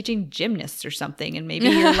 you're teaching gymnasts or something, and maybe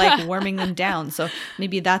you're like warming them down. So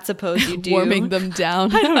maybe that's a pose you do. Warming them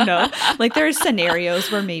down. I don't know. Like there are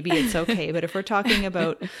scenarios where maybe it's okay. But if we're talking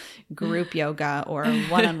about group yoga or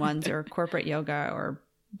one-on-ones or corporate yoga or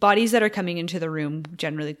bodies that are coming into the room,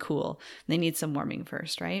 generally cool, they need some warming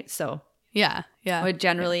first, right? So yeah. I would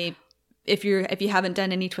generally, if you haven't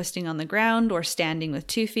done any twisting on the ground or standing with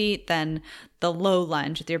 2 feet, then the low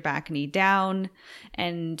lunge with your back knee down,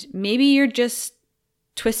 and maybe you're just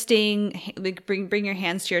twisting, like bring your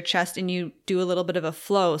hands to your chest and you do a little bit of a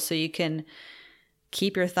flow so you can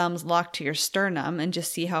keep your thumbs locked to your sternum and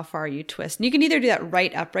just see how far you twist. And you can either do that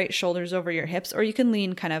right upright, shoulders over your hips, or you can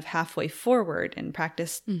lean kind of halfway forward and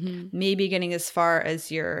practice maybe getting as far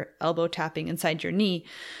as your elbow tapping inside your knee.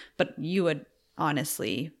 But you would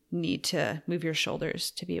honestly need to move your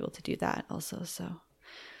shoulders to be able to do that also. So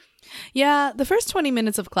yeah, the first 20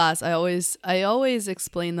 minutes of class, I always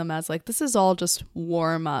explain them as like, this is all just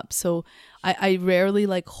warm up. So I rarely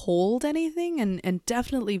like hold anything, and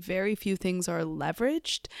definitely very few things are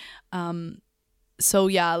leveraged. So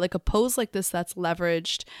yeah, like a pose like this that's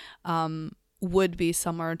leveraged would be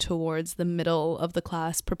somewhere towards the middle of the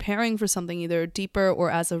class, preparing for something either deeper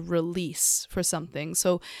or as a release for something.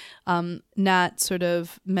 So Nat sort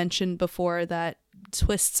of mentioned before that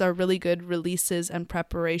twists are really good releases and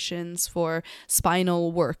preparations for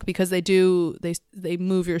spinal work, because they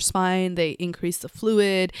move your spine, they increase the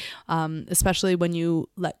fluid, especially when you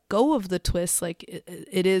let go of the twist. Like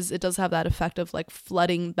it does have that effect of like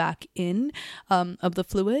flooding back in of the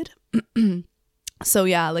fluid. So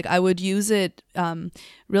yeah, like I would use it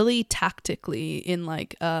really tactically in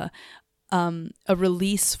like a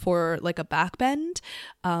release for like a back bend,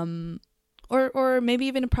 or maybe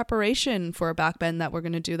even a preparation for a back bend that we're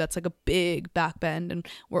going to do that's like a big back bend, and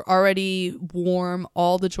we're already warm,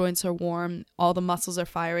 all the joints are warm, all the muscles are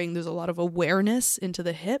firing, there's a lot of awareness into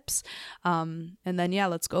the hips, and then yeah,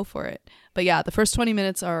 let's go for it. But yeah, the first 20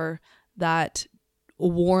 minutes are that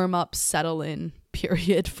warm up, settle in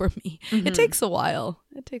period for me. It takes a while.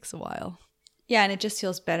 Yeah, and it just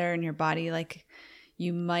feels better in your body. Like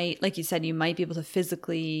you might, like you said, you might be able to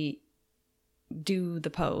physically do the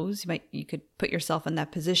pose. You could put yourself in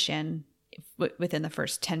that position within the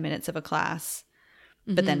first 10 minutes of a class.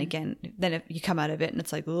 But then again, if you come out of it and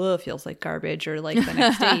it's like, oh, it feels like garbage, or like the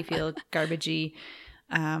next day you feel garbagey.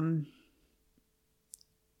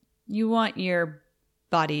 You want your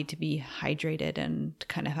body to be hydrated and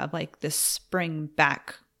kind of have like this spring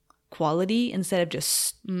back quality instead of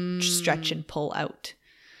just stretch and pull out.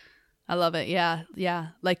 I love it. Yeah.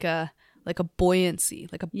 Like a buoyancy,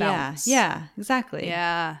 like a bounce. Yeah, exactly.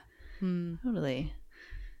 Yeah. Totally.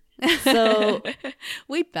 So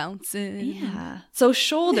we bouncing. Yeah. So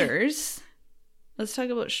shoulders. Let's talk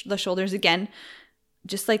about the shoulders again.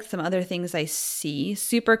 Just like some other things I see,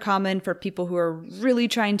 super common for people who are really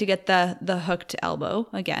trying to get the hooked elbow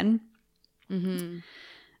again.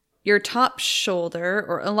 Your top shoulder,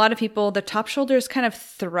 or a lot of people, the top shoulder is kind of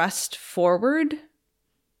thrust forward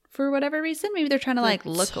for whatever reason. Maybe they're trying to like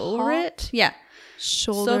look over it. Yeah.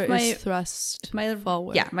 Shoulder is thrust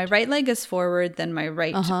forward. Yeah. My right leg is forward. Then my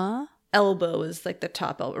right elbow is like the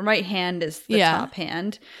top elbow. Right hand is the top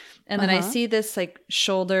hand. And then I see this like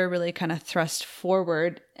shoulder really kind of thrust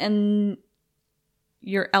forward, and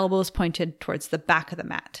your elbows pointed towards the back of the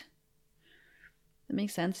mat. That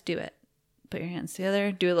makes sense. Do it. Put your hands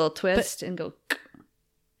together, do a little twist, and go.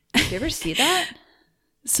 Do you ever see that?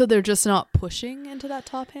 So they're just not pushing into that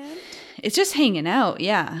top hand? It's just hanging out.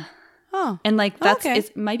 Yeah. Oh. And like that's,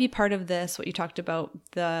 it might be part of this, what you talked about,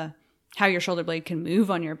 how your shoulder blade can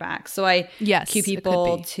move on your back. So I cue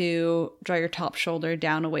people to draw your top shoulder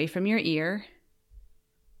down away from your ear,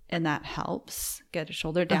 and that helps get a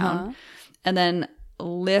shoulder down. And then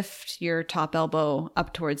lift your top elbow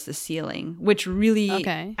up towards the ceiling, which really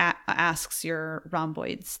asks your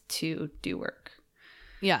rhomboids to do work.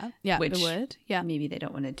 Yeah, which it would. Yeah, maybe they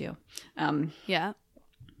don't want to do. yeah.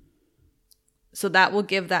 So that will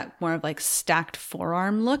give that more of like stacked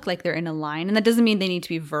forearm look, like they're in a line. And that doesn't mean they need to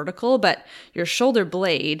be vertical, but your shoulder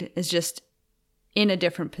blade is just in a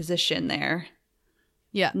different position there.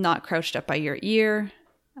 Yeah. Not crouched up by your ear.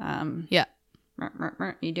 Yeah.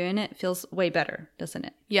 You doing it? Feels way better, doesn't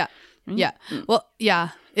it? Yeah. Mm-hmm. Yeah. Well,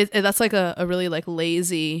 yeah. That's like a really like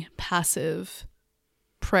lazy, passive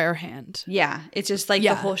prayer hand. Yeah. It's just like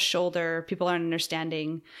the whole shoulder. People aren't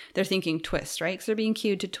understanding. They're thinking twist, right? Because they're being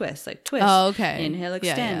cued to twist. Like twist. Oh, okay. Inhale,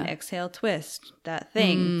 extend. Yeah. Exhale, twist. That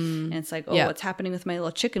thing. And it's like, Yeah. what's happening with my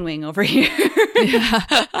little chicken wing over here?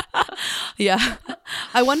 Yeah.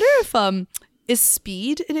 I wonder if is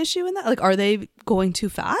speed an issue in that? Like, are they going too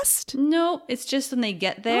fast? No, it's just when they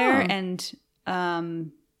get there and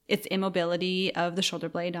it's immobility of the shoulder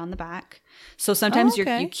blade on the back. So sometimes you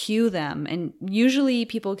cue them, and usually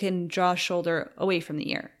people can draw shoulder away from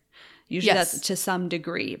the ear. Usually that's to some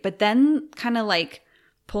degree. But then kind of like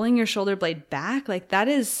pulling your shoulder blade back, like that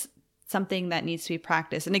is something that needs to be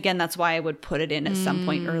practiced. And again, that's why I would put it in at some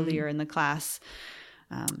point earlier in the class.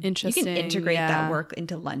 Interesting. You can integrate that work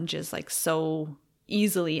into lunges like so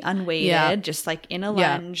easily, unweighted, just like in a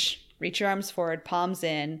lunge, reach your arms forward, palms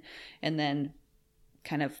in, and then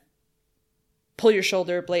kind of pull your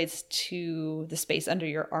shoulder blades to the space under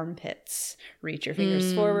your armpits. Reach your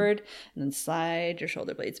fingers forward and then slide your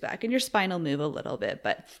shoulder blades back, and your spine will move a little bit,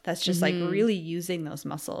 but that's just like really using those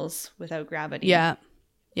muscles without gravity. Yeah.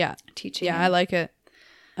 Yeah. Teaching. Yeah, I like it.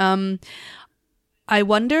 I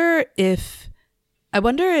wonder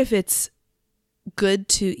if it's good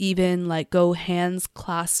to even like go hands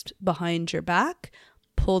clasped behind your back,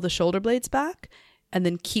 pull the shoulder blades back, and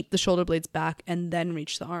then keep the shoulder blades back and then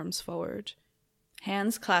reach the arms forward.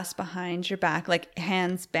 Hands clasped behind your back, like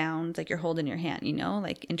hands bound, like you're holding your hand,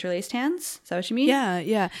 like interlaced hands. Is that what you mean? Yeah,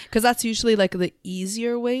 yeah. Because that's usually like the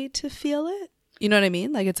easier way to feel it. You know what I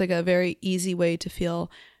mean? Like it's like a very easy way to feel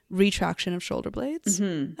retraction of shoulder blades. I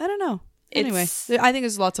don't know. Anyway, I think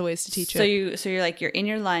there's lots of ways to teach it. So you're like, you're in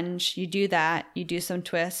your lunge, you do that, you do some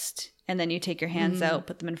twist, and then you take your hands out,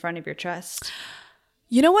 put them in front of your chest.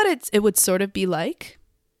 You know what it would sort of be like?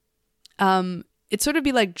 It'd sort of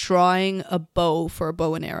be like drawing a bow for a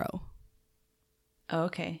bow and arrow. Oh,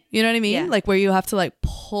 okay. You know what I mean? Yeah. Like where you have to like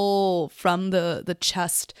pull from the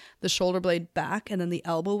chest, the shoulder blade back, and then the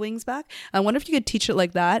elbow wings back. I wonder if you could teach it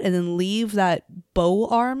like that and then leave that bow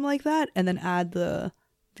arm like that and then add the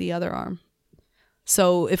other arm.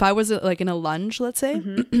 So if I was like in a lunge, let's say,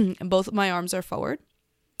 and both of my arms are forward,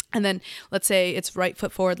 and then let's say it's right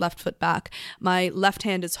foot forward, left foot back. My left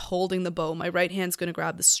hand is holding the bow. My right hand's going to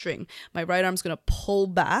grab the string. My right arm's going to pull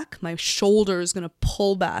back. My shoulder is going to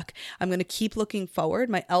pull back. I'm going to keep looking forward.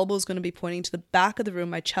 My elbow is going to be pointing to the back of the room.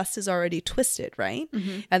 My chest is already twisted, right?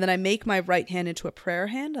 And then I make my right hand into a prayer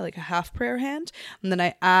hand, like a half prayer hand. And then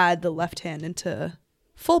I add the left hand into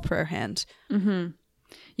full prayer hand.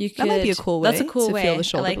 That might be a cool way. That's a cool to way. feel the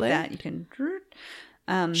shoulder I like blade. that. You can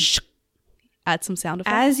Add some sound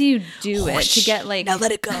effects. as you do it to get like. Now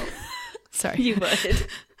let it go. Sorry. You would.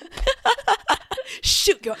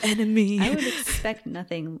 Shoot your enemy. I would expect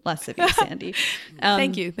nothing less of you, Sandy.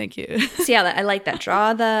 Thank you. So yeah, I like that.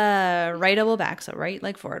 Draw the right elbow back. So right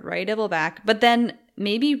leg forward, right elbow back. But then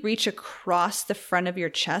maybe reach across the front of your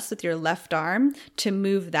chest with your left arm to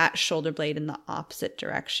move that shoulder blade in the opposite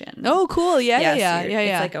direction. Oh, cool. Yeah.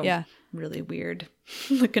 It's like a really weird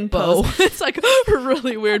looking bow. It's like a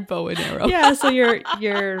really weird bow and arrow. Yeah, so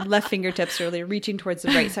your left fingertips are really reaching towards the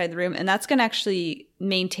right side of the room, and that's going to actually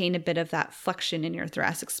maintain a bit of that flexion in your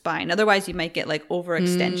thoracic spine. Otherwise, you might get like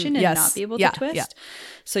overextension and not be able to twist. Yeah.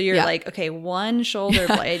 So you're like, okay, one shoulder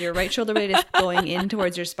blade, your right shoulder blade is going in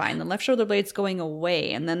towards your spine. The left shoulder blade's going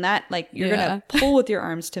away, and then that like you're going to pull with your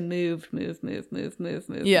arms to move.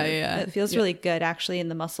 Yeah. It feels really good actually in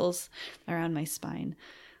the muscles around my spine.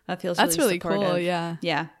 That feels That's really supportive. cool. Yeah.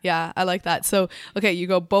 Yeah. I like that. So, okay, you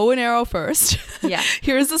go bow and arrow first. Yeah.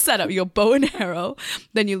 Here's the setup. You go bow and arrow,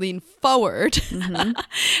 then you lean forward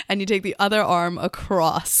and you take the other arm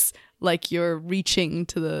across like you're reaching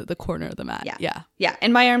to the corner of the mat. Yeah.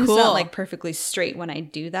 And my arm's not like perfectly straight when I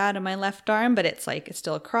do that on my left arm, but it's like, it's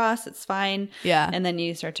still across. It's fine. Yeah. And then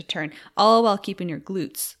you start to turn all while keeping your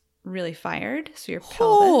glutes really fired. So your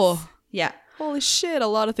pelvis. Yeah. Holy shit, a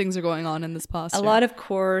lot of things are going on in this posture. A lot of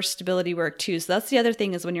core stability work too. So that's the other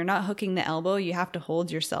thing is when you're not hooking the elbow, you have to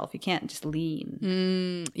hold yourself. You can't just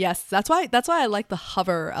lean. Yes, that's why I like the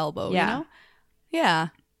hover elbow, you know? Yeah.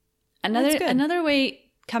 Another way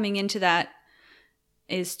coming into that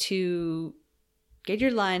is to get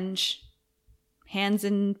your lunge, hands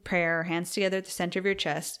in prayer, hands together at the center of your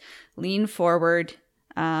chest, lean forward.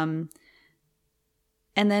 And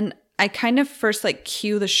then I kind of first like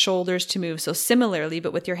cue the shoulders to move. So similarly,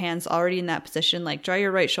 but with your hands already in that position, like draw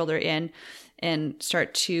your right shoulder in and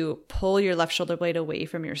start to pull your left shoulder blade away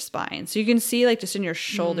from your spine. So you can see like just in your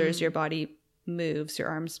shoulders, your body moves, your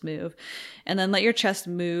arms move, and then let your chest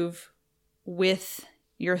move with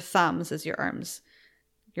your thumbs as your arms.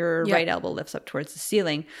 Your right elbow lifts up towards the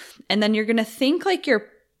ceiling. And then you're going to think like you're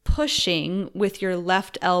pushing with your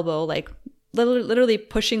left elbow, like literally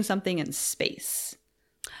pushing something in space.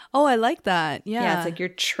 Oh, I like that. Yeah. It's like you're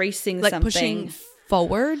tracing like something. Pushing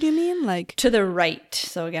forward, you mean? Like to the right.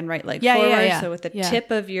 So again, right leg forward. Yeah. So with the tip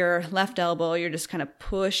of your left elbow, you're just kind of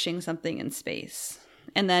pushing something in space.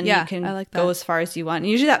 And then you can go as far as you want.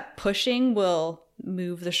 And usually that pushing will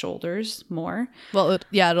move the shoulders more. Well,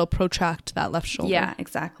 it'll protract that left shoulder. Yeah,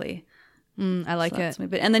 exactly. I like it.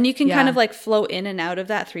 And then you can kind of like flow in and out of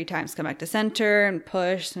that 3 times. Come back to center and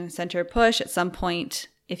push, and center, push. At some point,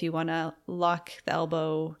 if you want to lock the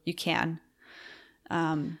elbow, you can.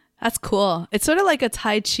 That's cool. It's sort of like a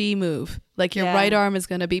Tai Chi move. Like your right arm is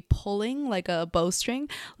going to be pulling like a bowstring.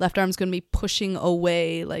 Left arm's going to be pushing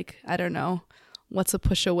away. Like, I don't know. What's a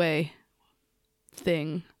push away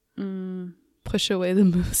thing? Push away the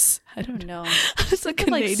moose. I don't know. It's a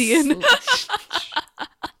Canadian.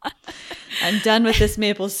 I'm done with this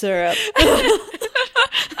maple syrup.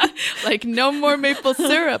 Like, no more maple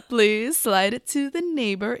syrup, please. Slide it to the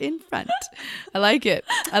neighbor in front. I like it.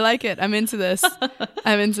 I'm into this.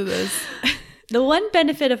 The one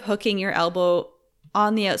benefit of hooking your elbow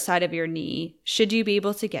on the outside of your knee, should you be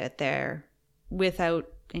able to get it there without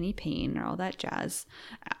any pain or all that jazz,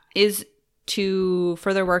 is to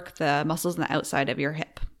further work the muscles on the outside of your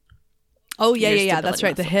hip. Oh, yeah. That's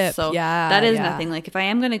right. Muscles. The hip. So that is nothing. Like if I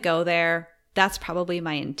am going to go there, that's probably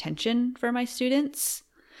my intention for my students.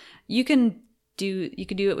 You can do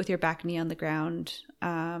it with your back knee on the ground.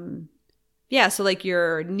 So like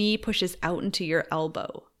your knee pushes out into your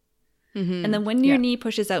elbow. Mm-hmm. And then when your knee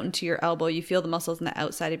pushes out into your elbow, you feel the muscles on the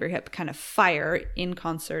outside of your hip kind of fire in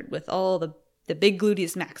concert with all the big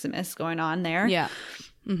gluteus maximus going on there. Yeah.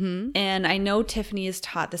 Mm-hmm. And I know Tiffany has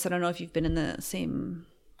taught this. I don't know if you've been in the same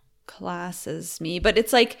class as me, but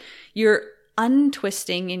it's like you're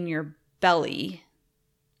untwisting in your belly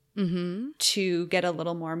to get a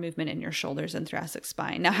little more movement in your shoulders and thoracic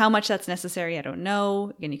spine. Now, how much that's necessary, I don't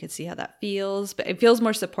know. Again, you can see how that feels, but it feels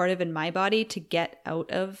more supportive in my body to get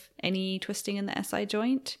out of any twisting in the SI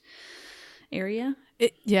joint area.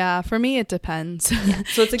 For me, it depends. Yeah.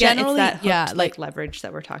 So it's again, it's that hooked, like leverage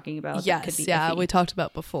that we're talking about. Yes, that could be iffy. We talked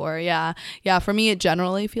about before. Yeah. For me, it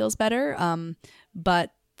generally feels better.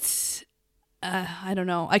 But I don't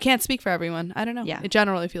know. I can't speak for everyone. I don't know. Yeah. It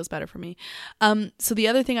generally feels better for me. So the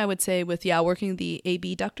other thing I would say with working the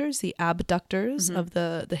abductors, the abductors of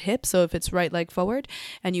the hip. So if it's right leg forward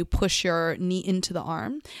and you push your knee into the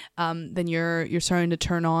arm, then you're starting to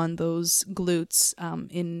turn on those glutes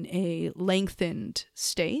in a lengthened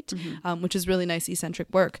state, which is really nice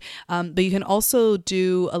eccentric work. But you can also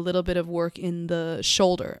do a little bit of work in the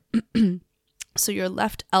shoulder. So your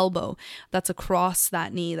left elbow that's across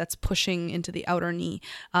that knee, that's pushing into the outer knee.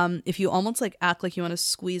 If you almost like act like you want to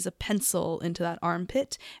squeeze a pencil into that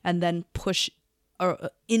armpit and then push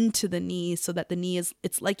into the knee so that the knee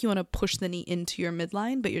it's like you want to push the knee into your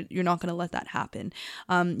midline, but you're not going to let that happen.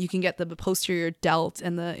 You can get the posterior delt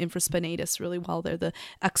and the infraspinatus really well there, the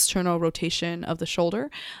external rotation of the shoulder,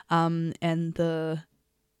 and the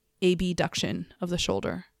abduction of the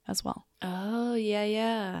shoulder as well. Oh, yeah.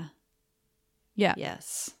 Yeah.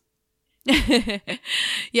 Yes.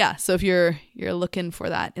 Yeah. So if you're looking for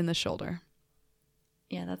that in the shoulder.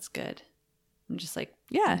 Yeah, that's good. I'm just like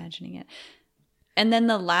imagining it. And then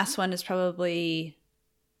the last one is probably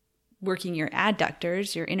working your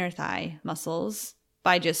adductors, your inner thigh muscles,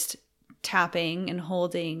 by just tapping and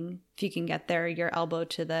holding, if you can get there, your elbow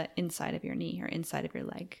to the inside of your knee or inside of your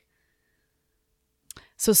leg.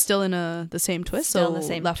 So still in the same twist? Still in the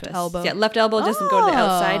same left twist. elbow? Yeah, left elbow doesn't go to the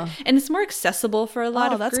outside. And it's more accessible for a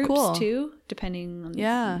lot of groups cool. too, depending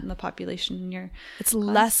on the population in your It's class.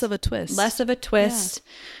 less of a twist. Less of a twist,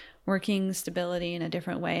 working stability in a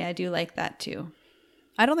different way. I do like that too.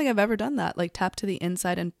 I don't think I've ever done that, like tap to the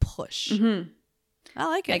inside and push. I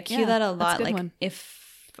like it. I cue that a lot. Like one.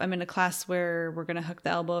 If I'm in a class where we're going to hook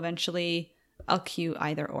the elbow eventually, I'll cue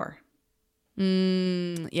either or.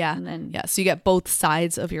 Yeah. And then, so you get both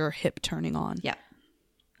sides of your hip turning on. Yeah.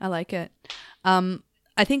 I like it. I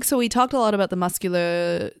think so. We talked a lot about the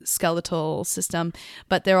muscular skeletal system,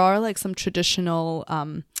 but there are like some traditional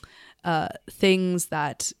things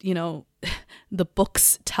that, you know, the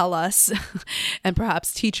books tell us and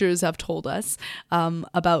perhaps teachers have told us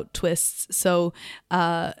about twists. So,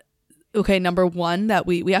 okay, number one that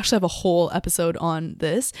we actually have a whole episode on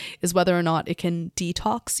this is whether or not it can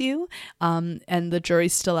detox you. And the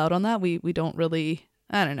jury's still out on that. We don't really,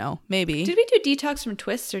 I don't know, maybe. Did we do detox from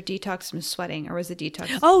twists or detox from sweating, or was it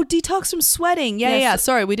detox? Oh, detox from sweating. Yeah.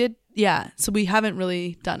 Sorry, we did. Yeah. So we haven't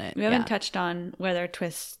really done it. We haven't touched on whether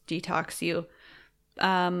twists detox you.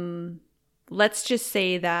 Let's just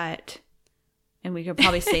say that, and we could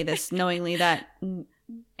probably say this knowingly, that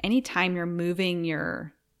anytime you're moving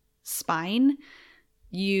your spine,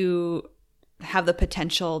 you have the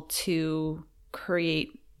potential to create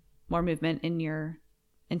more movement in your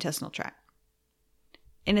intestinal tract.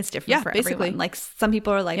 And it's different for everyone. Like some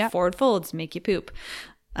people are like forward folds make you poop.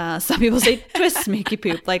 Some people say twists make you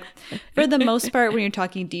poop. Like for the most part, when you're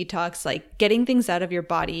talking detox, like getting things out of your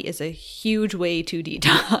body is a huge way to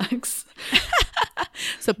detox.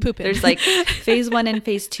 So pooping. There's like phase 1 and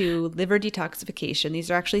phase 2 liver detoxification.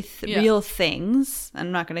 These are actually real things.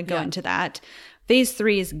 I'm not going to go into that. Phase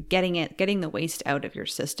 3 is getting the waste out of your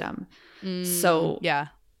system. So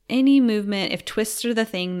any movement, if twists are the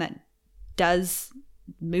thing that does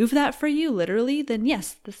move that for you literally, then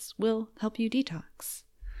yes, this will help you detox.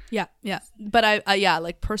 Yeah. But I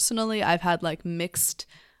like personally, I've had like mixed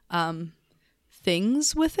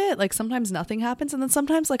things with it. Like sometimes nothing happens, and then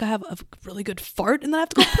sometimes like I have a really good fart and then I have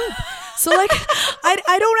to go poop. So like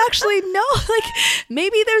I don't actually know. Like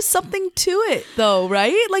maybe there's something to it though,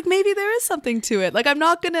 right? Like maybe there is something to it. Like I'm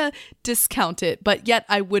not gonna discount it, but yet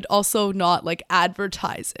I would also not like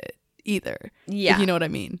advertise it either. Yeah. If you know what I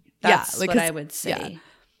mean? That's what I would say.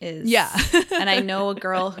 And I know a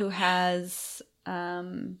girl who has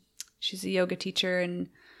she's a yoga teacher, and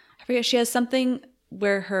I forget, she has something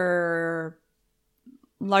where her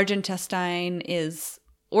large intestine is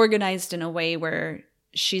organized in a way where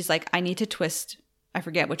she's like, I need to twist, I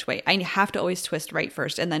forget which way. I have to always twist right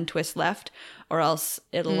first and then twist left, or else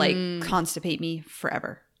it'll like constipate me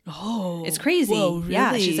forever. Oh, it's crazy. Whoa, really?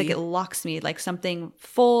 Yeah, she's like, it locks me, like something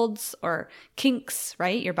folds or kinks,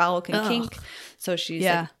 right? Your bowel can kink. So she's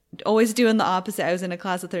like always doing the opposite. I was in a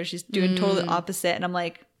class with her. She's doing totally opposite. And I'm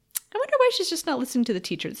like, I wonder why she's just not listening to the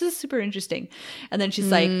teacher. This is super interesting. And then she's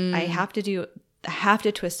like, I have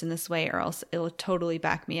to twist in this way or else it'll totally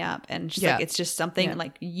back me up. And she's like, it's just something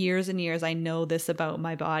like years and years. I know this about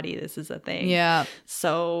my body. This is a thing. Yeah.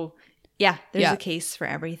 So there's a case for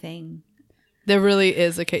everything. There really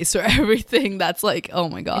is a case for everything. That's like, oh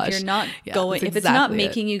my gosh. If you're not going, if it's not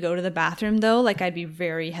making you go to the bathroom though, like I'd be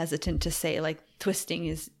very hesitant to say like twisting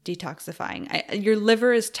is detoxifying. Your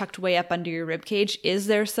liver is tucked way up under your rib cage. Is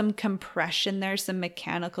there some compression there, some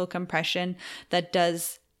mechanical compression that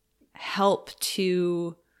does help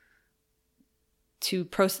to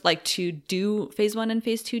do phase 1 and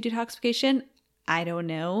phase 2 detoxification? I don't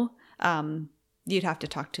know. You'd have to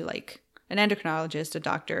talk to like an endocrinologist, a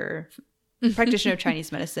doctor, practitioner of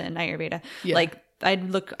Chinese medicine, Ayurveda. Like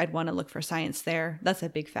I'd want to look for science there. That's a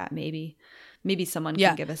big fat maybe. Maybe someone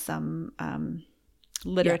can give us some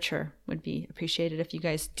literature would be appreciated if you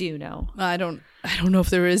guys do know. I don't know if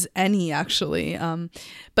there is any actually.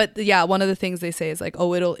 But one of the things they say is like,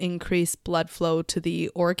 oh, it'll increase blood flow to the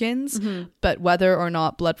organs, but whether or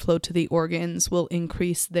not blood flow to the organs will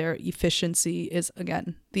increase their efficiency is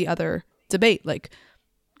again the other debate. Like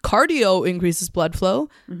cardio increases blood flow.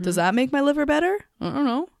 Does that make my liver better? I don't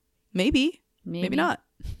know. Maybe not.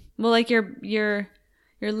 Well, like your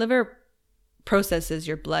liver processes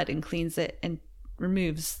your blood and cleans it and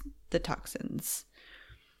removes the toxins.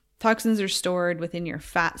 Toxins are stored within your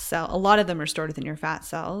fat cell. A lot of them are stored within your fat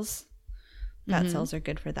cells. Fat cells are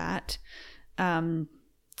good for that. So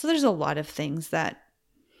there's a lot of things that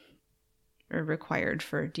are required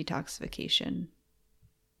for detoxification.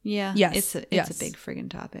 Yeah. Yes. It's a big friggin'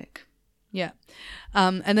 topic. Yeah.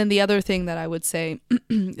 And then the other thing that I would say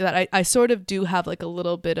that I sort of do have like a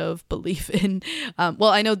little bit of belief in, well,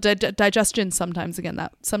 I know digestion sometimes, again,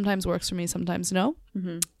 that sometimes works for me, sometimes no.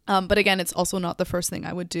 But again, it's also not the first thing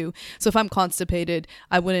I would do. So if I'm constipated,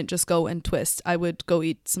 I wouldn't just go and twist. I would go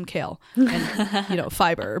eat some kale and,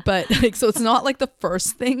 fiber. But like, so it's not like the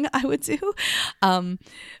first thing I would do.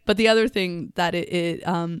 But the other thing that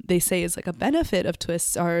they say is like a benefit of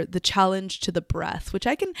twists are the challenge to the breath, which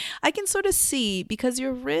I can sort of see because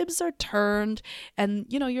your ribs are turned and,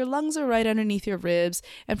 your lungs are right underneath your ribs.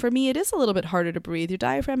 And for me, it is a little bit harder to breathe. Your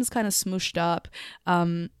diaphragm is kind of smooshed up.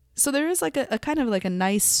 So there is like a kind of like a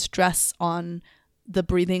nice stress on the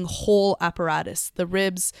breathing whole apparatus, the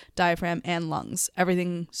ribs, diaphragm, and lungs.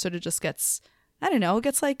 Everything sort of just gets, I don't know, it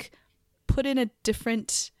gets like put in a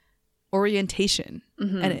different orientation.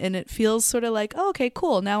 And it feels sort of like, oh, okay,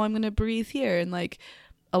 cool. Now I'm going to breathe here and like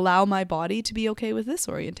allow my body to be okay with this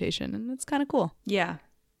orientation. And it's kind of cool. Yeah.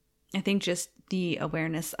 I think just the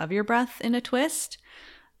awareness of your breath in a twist,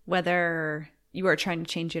 whether you are trying to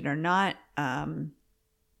change it or not,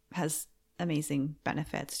 has amazing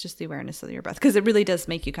benefits. Just the awareness of your breath, because it really does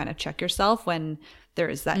make you kind of check yourself when there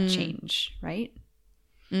is that change, right?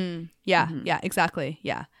 Yeah, exactly.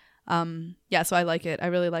 Yeah. So I like it. I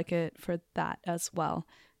really like it for that as well.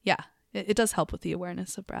 Yeah, it does help with the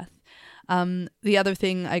awareness of breath. The other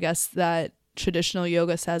thing, I guess, that traditional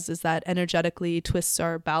yoga says is that energetically twists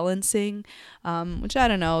are balancing, which I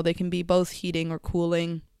don't know, they can be both heating or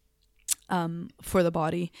cooling for the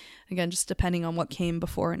body. Again, just depending on what came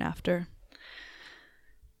before and after.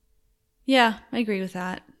 Yeah, I agree with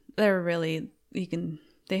that. They're really,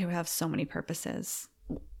 they have so many purposes.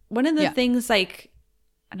 One of the things, like,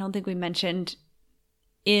 I don't think we mentioned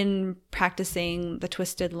in practicing the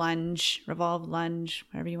twisted lunge, revolved lunge,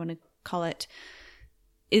 whatever you want to call it,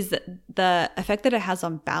 is the effect that it has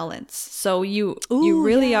on balance. So you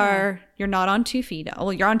really are, you're not on 2 feet.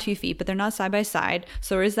 Well, you're on 2 feet, but they're not side by side.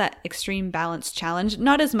 So there is that extreme balance challenge,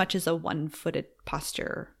 not as much as a one-footed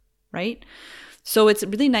posture, right? So it's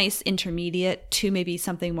really nice intermediate to maybe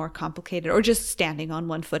something more complicated, or just standing on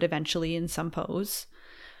 1 foot eventually in some pose.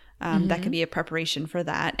 That could be a preparation for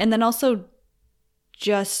that. And then also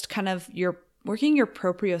just kind of working your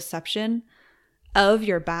proprioception of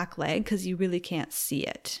your back leg, because you really can't see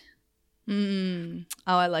it. Oh,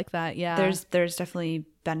 I like that. Yeah. There's definitely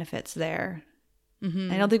benefits there.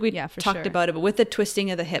 I don't think we talked about it, but with the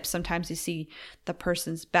twisting of the hips, sometimes you see the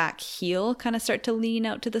person's back heel kind of start to lean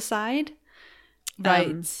out to the side.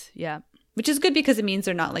 Right. Yeah. Which is good, because it means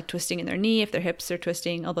they're not like twisting in their knee if their hips are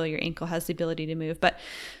twisting, although your ankle has the ability to move. But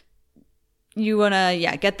you want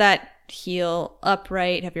to, get that heel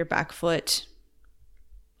upright, have your back foot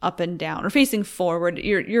up and down or facing forward.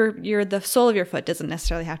 The sole of your foot doesn't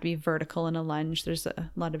necessarily have to be vertical in a lunge. There's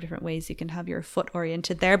a lot of different ways you can have your foot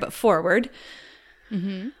oriented there, but forward.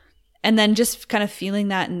 And then just kind of feeling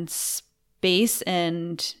that in space.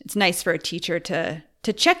 And it's nice for a teacher to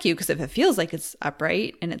check you, because if it feels like it's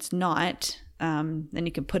upright and it's not, then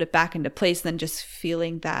you can put it back into place. Then just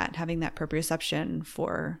feeling that, having that proprioception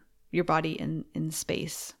for your body in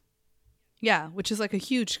space. Yeah, which is like a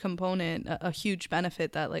huge component, a huge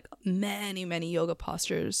benefit that like many, many yoga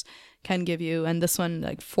postures can give you. And this one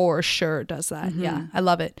like for sure does that. Yeah, I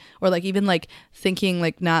love it. Or like even like thinking,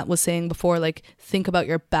 like Nat was saying before, like think about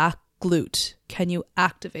your back glute. Can you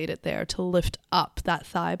activate it there to lift up that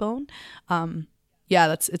thigh bone?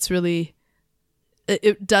 It's really,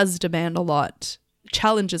 it does demand a lot,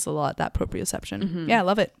 challenges a lot, that proprioception. Yeah, I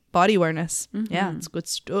love it. Body awareness. Yeah, it's good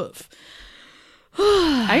stuff.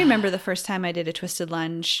 I remember the first time I did a twisted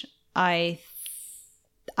lunge, I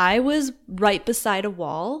was right beside a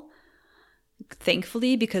wall,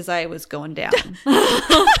 thankfully, because I was going down.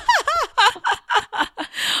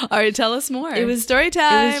 All right, tell us more. It was story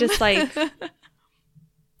time. It was just like,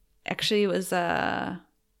 actually, it was I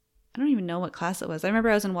don't even know what class it was. I remember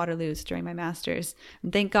I was in Waterloos during my master's,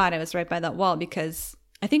 and thank God I was right by that wall, because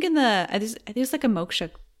I think I think it was like a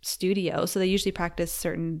moksha studio, so they usually practice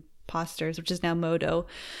certain postures, which is now Modo,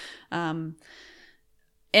 and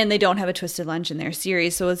they don't have a twisted lunge in their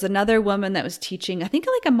series. So it was another woman that was teaching, I think,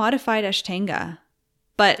 like a modified Ashtanga,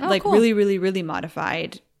 but cool. really, really, really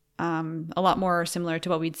modified, a lot more similar to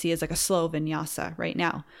what we'd see as like a slow vinyasa right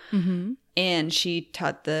now. And she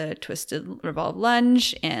taught the twisted revolved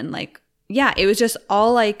lunge, and it was just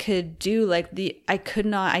all I could do. I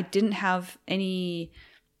didn't have any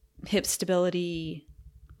hip stability,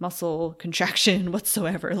 muscle contraction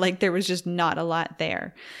whatsoever. There was just not a lot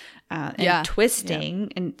there. And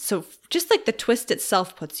twisting. And so just like the twist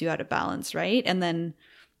itself puts you out of balance, right? And then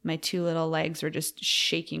my 2 little legs were just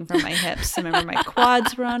shaking from my hips. I remember my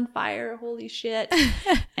quads were on fire. Holy shit.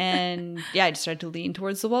 And I just started to lean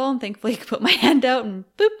towards the wall, and thankfully I could put my hand out and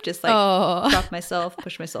boop, just drop myself,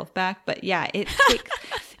 push myself back. But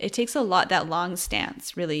it takes a lot. That long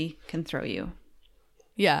stance really can throw you.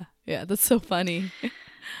 Yeah. Yeah. That's so funny.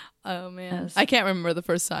 Oh man. Yes. I can't remember the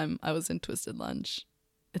first time I was in twisted lunge.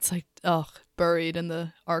 It's buried in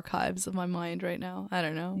the archives of my mind right now. I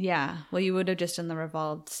don't know. Yeah. Well, you would have just done the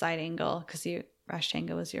revolved side angle, because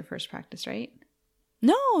Ashtanga was your first practice, right?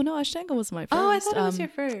 No, Ashtanga was my first. Oh, I thought it was your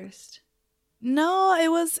first. No,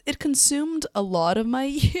 it consumed a lot of my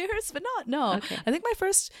years, but no. Okay. I think my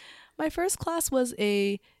first class was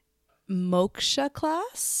a moksha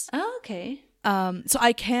class. Oh, okay. So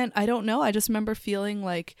I don't know. I just remember feeling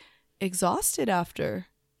exhausted after.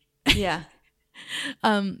 Yeah.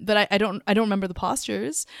 But I don't remember the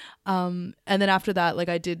postures. And then after that, like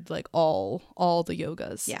I did like all the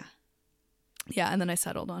yogas. Yeah. Yeah, and then I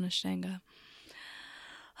settled on Ashtanga.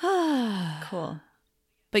 Cool.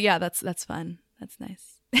 But yeah, that's fun. That's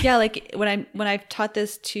nice. Yeah, like when I've taught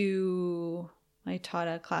this to, I taught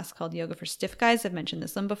a class called Yoga for Stiff Guys. I've mentioned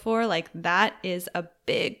this one before. Like that is a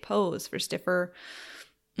big pose for stiffer,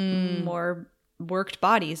 more worked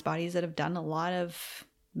bodies that have done a lot of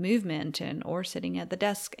movement or sitting at the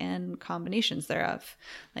desk and combinations thereof.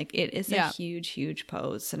 Like it is a huge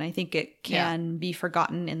pose, and I think it can be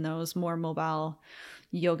forgotten in those more mobile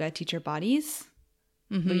yoga teacher bodies.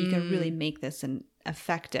 But you can really make this an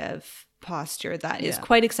effective posture that is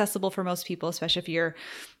quite accessible for most people, especially if you're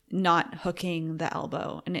not hooking the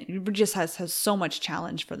elbow, and it just has so much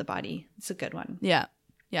challenge for the body. It's a good one. Yeah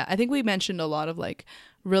I think we mentioned a lot of like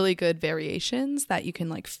really good variations that you can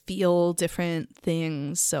like feel different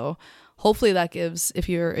things, so hopefully that gives, if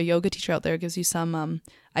you're a yoga teacher out there, gives you some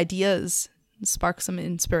ideas, spark some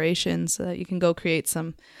inspiration so that you can go create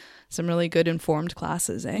some really good informed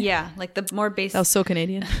classes, eh? Yeah, like the more basic. That was so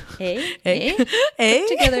Canadian. Put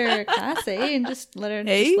together a class, and just let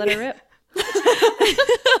her rip.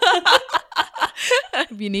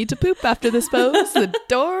 If you need to poop after this pose, the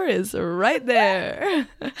door is right there.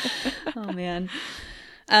 Oh man.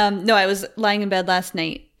 No, I was lying in bed last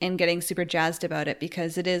night and getting super jazzed about it,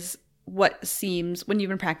 because it is what seems, when you've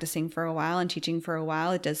been practicing for a while and teaching for a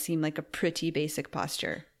while, it does seem like a pretty basic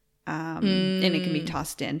posture. And it can be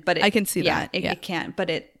tossed in, but I can see that. It can't, but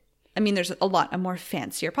there's a lot of more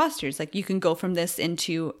fancier postures. Like you can go from this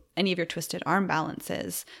into any of your twisted arm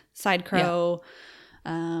balances, side crow,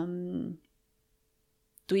 Dvipada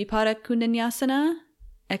Kundanyasana,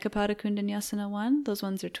 Ekapada Kundanyasana 1. Those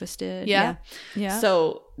ones are twisted. Yeah.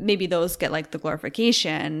 So maybe those get like the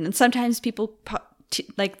glorification. And sometimes people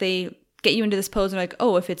they get you into this pose and like,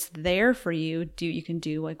 oh, if it's there for you, you can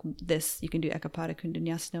do like this, you can do Ekapada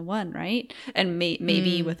Kundanyasana 1, right? And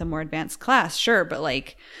maybe with a more advanced class, sure. But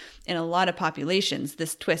like in a lot of populations,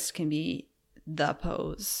 this twist can be the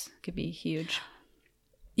pose, could be huge.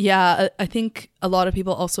 Yeah, I think a lot of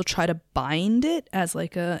people also try to bind it as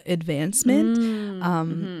like a advancement.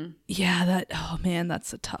 Yeah,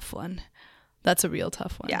 that's a tough one. That's a real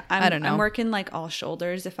tough one. Yeah, I don't know. I'm working like all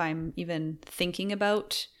shoulders if I'm even thinking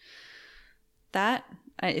about that.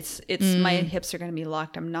 It's my hips are going to be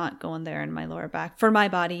locked. I'm not going there in my lower back. For my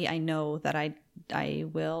body, I know that I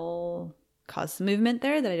will cause some movement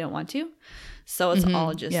there that I don't want to. So it's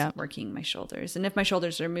all just working my shoulders. And if my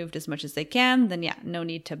shoulders are moved as much as they can, then no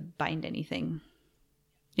need to bind anything.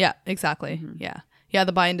 Yeah, exactly. Yeah,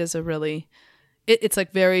 the bind is a really, it's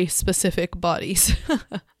like very specific bodies.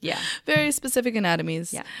 Yeah. Very specific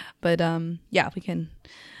anatomies. Yeah. But we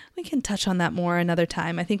can touch on that more another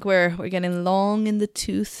time. I think we're getting long in the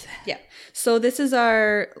tooth. Yeah. So this is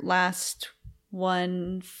our last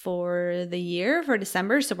one for the year, for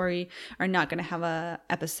December. So we are not going to have a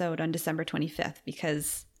episode on December 25th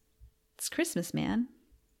because it's Christmas, man.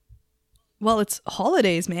 Well, it's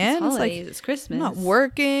holidays, man. It's holidays. It's Christmas. I'm not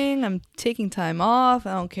working. I'm taking time off.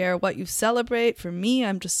 I don't care what you celebrate. For me,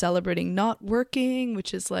 I'm just celebrating not working,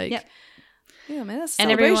 which is like, yeah, man, that's a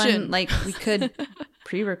celebration. And everyone, like, we could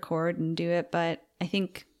pre-record and do it, but I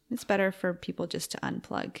think it's better for people just to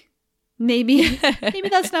unplug. Maybe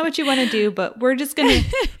that's not what you want to do, but we're just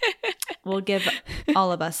we'll give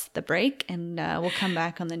all of us the break, and we'll come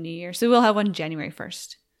back on the new year. So we'll have one January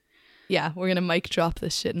 1st. Yeah, we're going to mic drop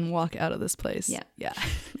this shit and walk out of this place. Yeah.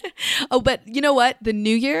 Oh, but you know what? The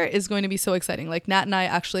new year is going to be so exciting. Like Nat and I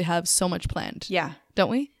actually have so much planned. Yeah.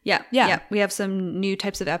 Don't we? Yeah. We have some new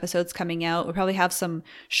types of episodes coming out. We'll probably have some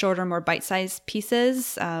shorter, more bite-sized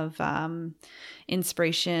pieces of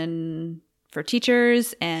inspiration for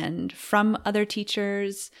teachers and from other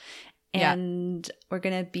teachers. And we're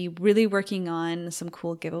going to be really working on some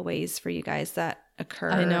cool giveaways for you guys that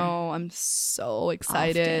occur. I know. I'm so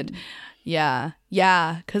excited. Often. Yeah.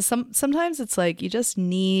 Because sometimes it's like you just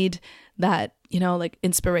need that, like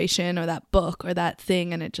inspiration or that book or that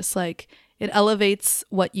thing. And it just like, it elevates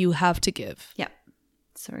what you have to give. Yeah.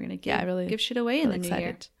 So we're going to give shit away in the new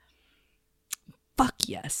year. Fuck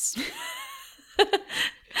yes.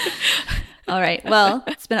 All right. Well,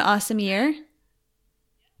 it's been an awesome year.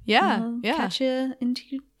 Yeah. Catch you in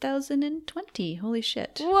 2020. Holy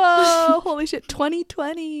shit. Whoa. Holy shit.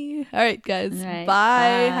 2020. All right, guys. All right,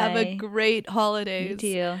 Bye. Have a great holidays. You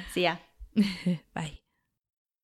too. See ya. Bye.